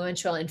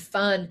influential and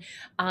fun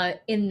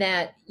in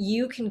that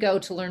you can go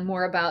to learn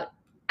more about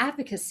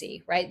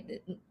advocacy,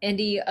 right?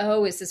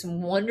 NDO is this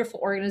wonderful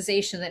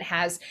organization that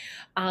has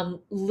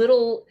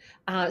little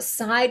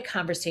side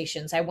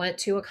conversations. I went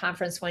to a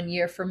conference one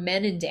year for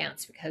men in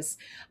dance because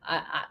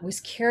I was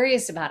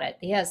curious about it.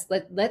 Yes,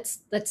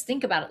 let's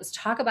think about it. Let's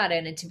talk about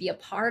it. And to be a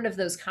part of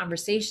those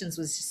conversations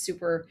was just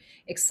super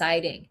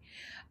exciting.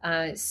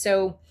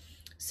 So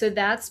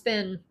that's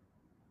been,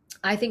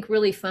 I think,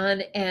 really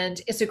fun. And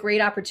it's a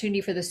great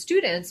opportunity for the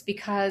students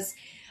because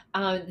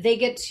they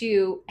get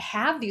to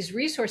have these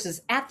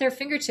resources at their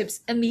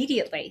fingertips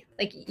immediately.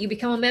 Like you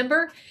become a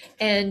member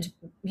and,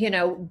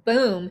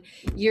 boom,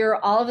 you're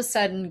all of a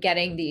sudden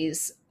getting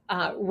these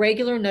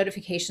regular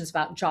notifications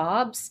about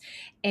jobs.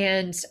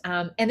 And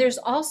there's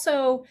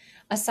also,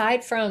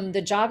 aside from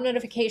the job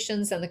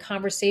notifications and the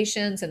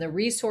conversations and the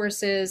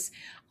resources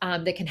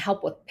that can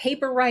help with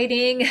paper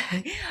writing,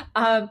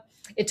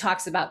 it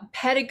talks about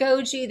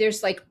pedagogy.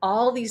 There's like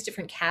all these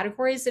different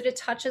categories that it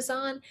touches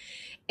on.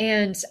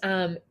 And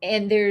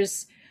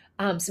there's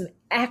some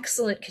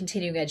excellent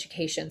continuing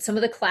education. Some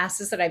of the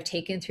classes that I've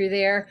taken through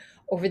there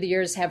over the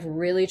years have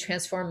really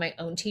transformed my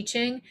own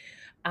teaching.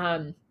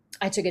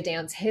 I took a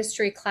dance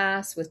history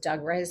class with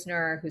Doug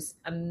Reisner, who's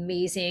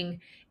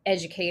amazing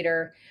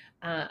educator.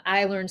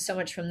 I learned so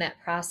much from that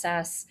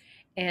process.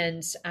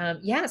 And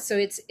yeah, so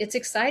it's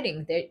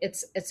exciting.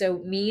 It's a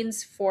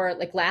means for,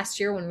 like, last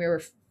year when we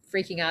were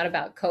freaking out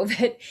about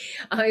COVID, it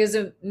was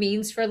a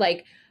means for,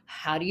 like,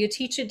 how do you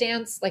teach a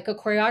dance, like a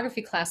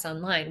choreography class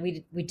online?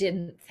 We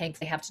didn't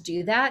thankfully have to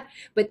do that,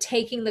 but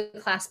taking the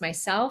class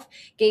myself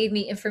gave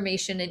me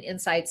information and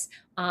insights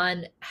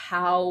on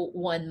how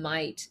one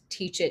might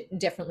teach it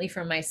differently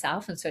from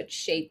myself. And so it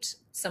shaped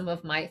some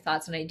of my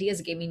thoughts and ideas.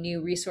 It gave me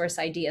new resource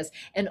ideas,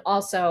 and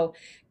also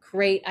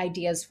great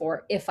ideas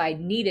for if I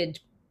needed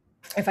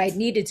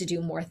to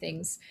do more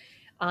things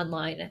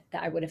online,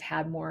 that I would have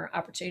had more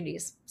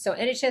opportunities. So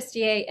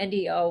NHSDA,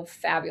 NDO,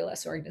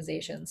 fabulous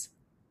organizations.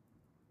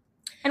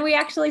 And we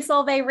actually,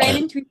 Solveig, ran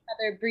into each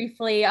other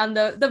briefly on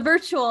the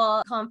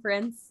virtual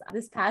conference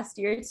this past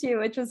year too,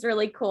 which was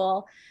really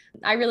cool.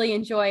 I really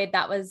enjoyed,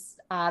 that was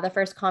the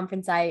first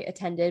conference I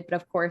attended, but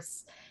of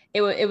course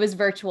it was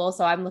virtual.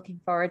 So I'm looking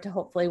forward to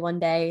hopefully one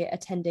day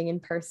attending in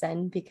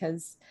person,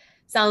 because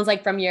sounds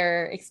like from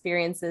your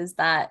experiences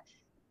that,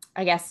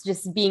 I guess,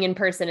 just being in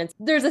person,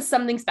 there's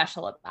something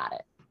special about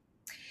it.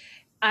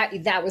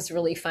 That was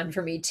really fun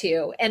for me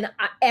too. And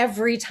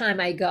every time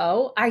I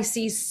go, I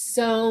see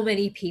so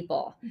many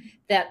people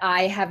that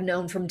I have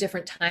known from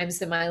different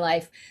times in my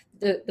life.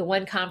 The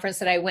one conference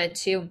that I went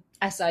to,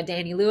 I saw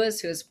Danny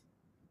Lewis, who is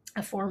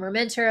a former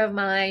mentor of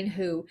mine,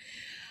 who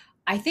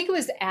I think it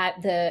was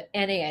at the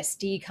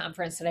NASD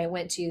conference that I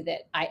went to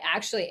that I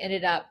actually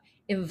ended up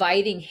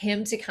inviting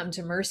him to come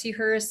to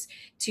Mercyhurst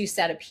to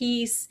set a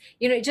piece.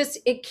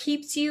 It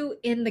keeps you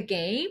in the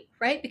game,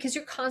 right? Because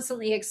you're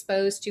constantly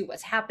exposed to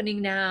what's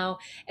happening now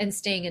and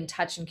staying in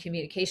touch and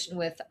communication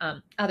with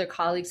other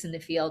colleagues in the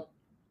field,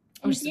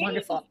 which is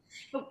wonderful.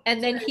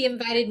 And then he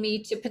invited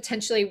me to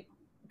potentially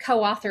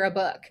co-author a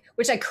book,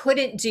 which I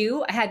couldn't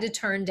do. I had to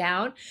turn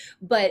down,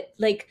 but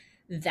like,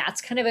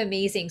 that's kind of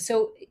amazing.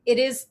 So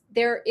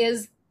there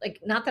is, like,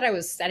 not that I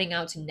was setting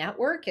out to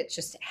network, it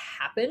just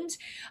happened.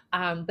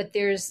 But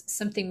there's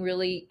something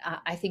really,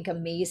 I think,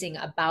 amazing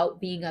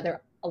about being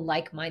other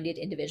like-minded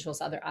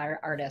individuals, other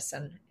artists,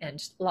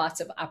 and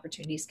lots of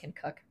opportunities can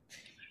cook.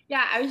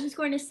 Yeah, I was just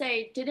going to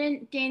say,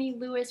 didn't Danny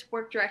Lewis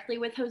work directly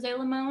with Jose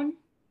Limon?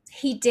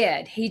 He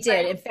did.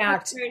 In fact,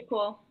 that's very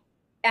cool.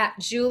 At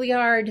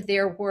Juilliard,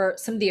 there were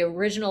some of the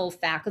original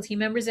faculty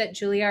members at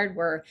Juilliard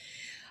were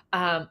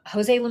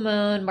Jose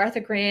Limon, Martha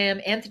Graham,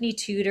 Anthony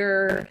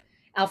Tudor,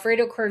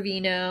 Alfredo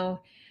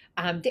Corvino.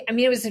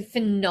 It was a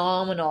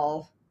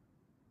phenomenal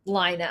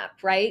lineup,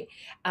 right?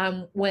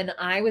 When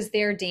I was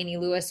there, Danny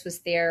Lewis was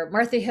there.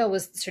 Martha Hill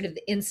was sort of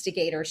the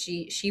instigator.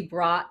 She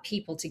brought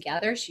people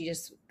together.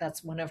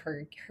 That's one of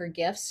her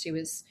gifts. She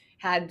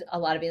had a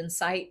lot of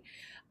insight.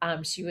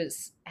 She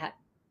was at,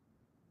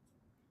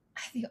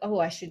 I think,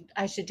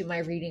 I should do my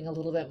reading a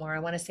little bit more. I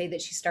want to say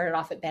that she started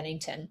off at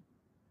Bennington.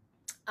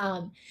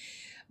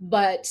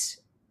 But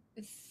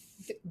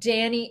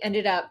Danny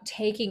ended up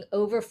taking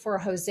over for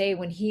Jose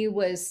when he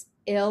was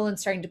ill and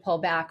starting to pull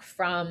back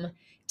from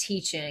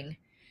teaching.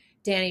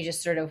 Danny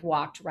just sort of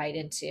walked right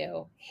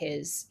into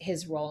his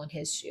role in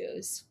his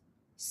shoes.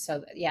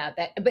 So yeah,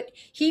 but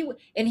he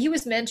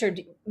was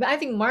mentored. I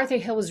think Martha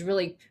Hill was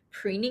really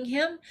preening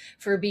him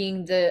for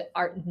being the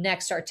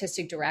next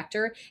artistic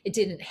director. It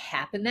didn't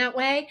happen that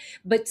way,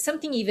 but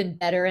something even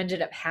better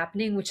ended up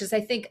happening, which is,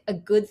 I think, a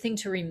good thing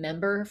to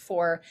remember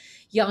for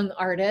young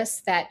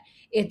artists, that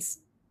it's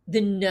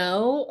the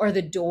no or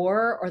the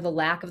door or the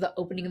lack of the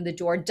opening of the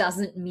door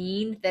doesn't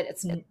mean that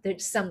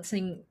there's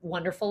something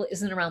wonderful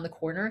isn't around the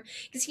corner,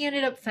 because he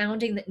ended up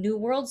founding the New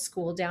World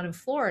School down in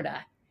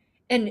Florida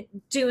and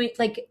doing,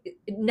 like,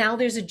 now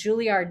there's a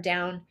Juilliard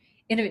down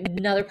in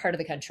another part of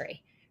the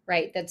country,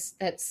 right?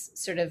 That's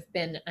sort of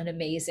been an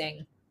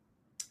amazing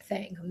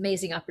thing,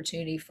 amazing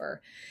opportunity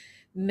for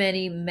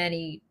many,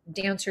 many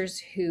dancers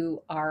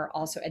who are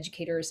also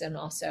educators and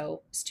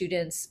also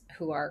students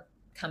who are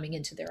coming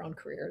into their own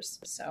careers.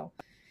 So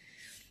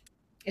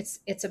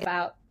it's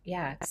about,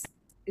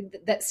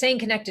 that staying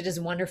connected is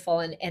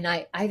wonderful. And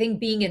I think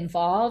being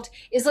involved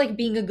is like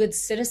being a good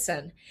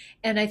citizen.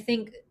 And I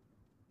think,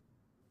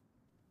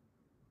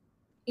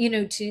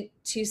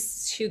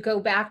 to go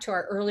back to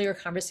our earlier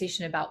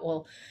conversation about,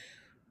 well,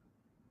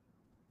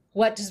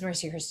 what does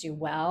Mercyhurst do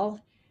well?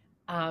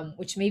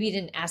 Which maybe you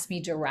didn't ask me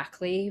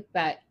directly,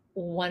 but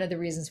one of the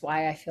reasons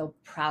why I feel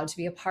proud to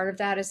be a part of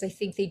that is I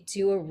think they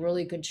do a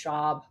really good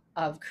job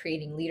of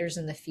creating leaders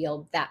in the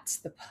field. That's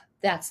the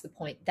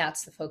point.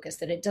 That's the focus,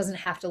 that it doesn't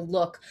have to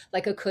look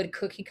like a good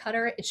cookie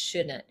cutter. It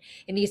shouldn't.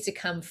 It needs to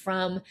come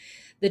from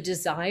the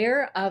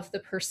desire of the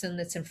person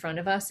that's in front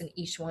of us. And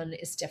each one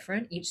is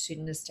different. Each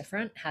student is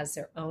different, has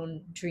their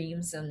own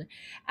dreams and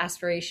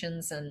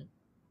aspirations and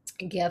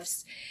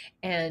gifts.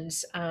 And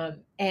so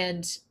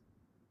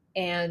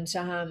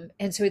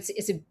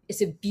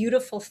it's a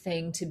beautiful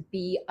thing to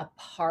be a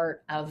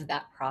part of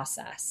that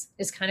process.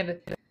 It's kind of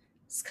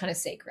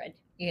sacred,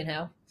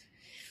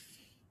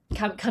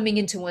 coming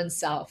into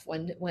oneself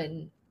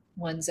when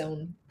one's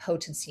own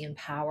potency and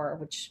power,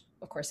 which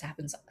of course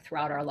happens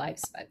throughout our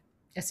lives, but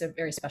it's a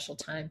very special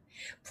time.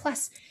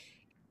 Plus,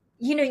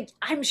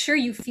 I'm sure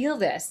you feel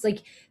this,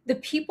 like the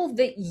people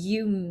that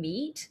you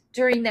meet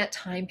during that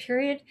time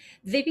period,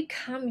 they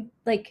become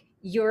like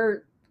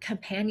your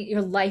companion,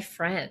 your life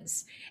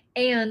friends.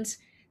 And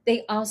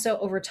they also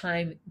over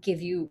time give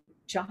you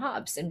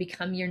jobs and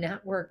become your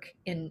network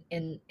and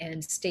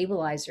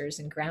stabilizers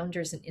and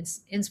grounders and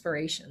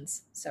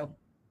inspirations. So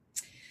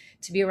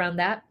to be around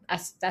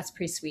that's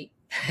pretty sweet.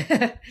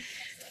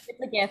 It's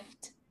a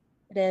gift.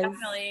 It is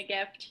definitely a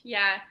gift.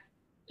 Yeah.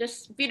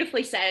 Just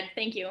beautifully said.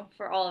 Thank you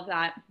for all of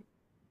that.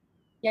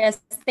 Yes,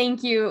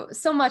 thank you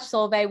so much,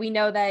 Solveig. We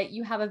know that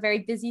you have a very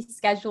busy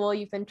schedule.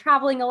 You've been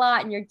traveling a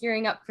lot and you're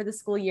gearing up for the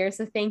school year.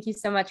 So thank you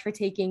so much for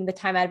taking the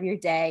time out of your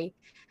day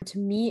to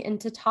meet and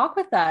to talk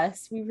with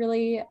us. We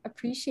really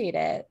appreciate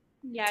it.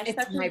 Yeah,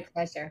 it's my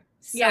pleasure.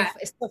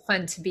 It's so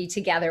fun to be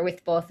together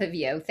with both of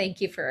you. Thank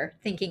you for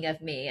thinking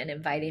of me and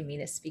inviting me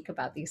to speak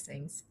about these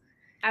things.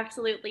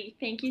 Absolutely.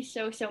 Thank you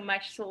so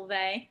much,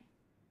 Solveig.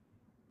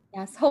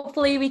 Yes,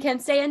 hopefully we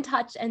can stay in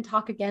touch and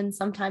talk again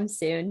sometime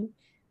soon.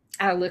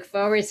 I look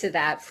forward to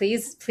that.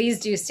 Please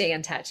do stay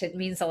in touch. It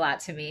means a lot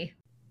to me.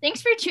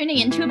 Thanks for tuning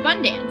into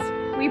Abundance.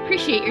 We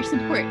appreciate your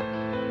support.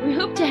 We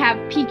hope to have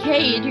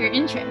PK'd your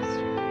interest.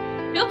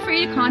 Feel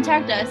free to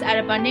contact us at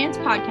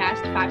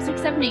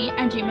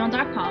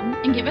abundancepodcast5678@gmail.com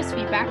and give us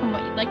feedback on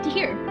what you'd like to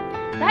hear.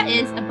 That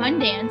is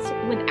abundance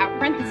without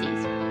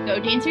parentheses. Go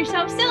dance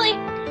yourself silly.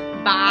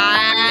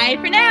 Bye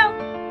for now.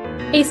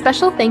 A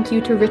special thank you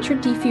to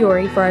Richard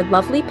DiFiore for our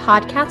lovely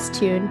podcast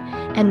tune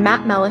and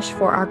Matt Mellish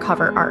for our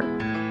cover art.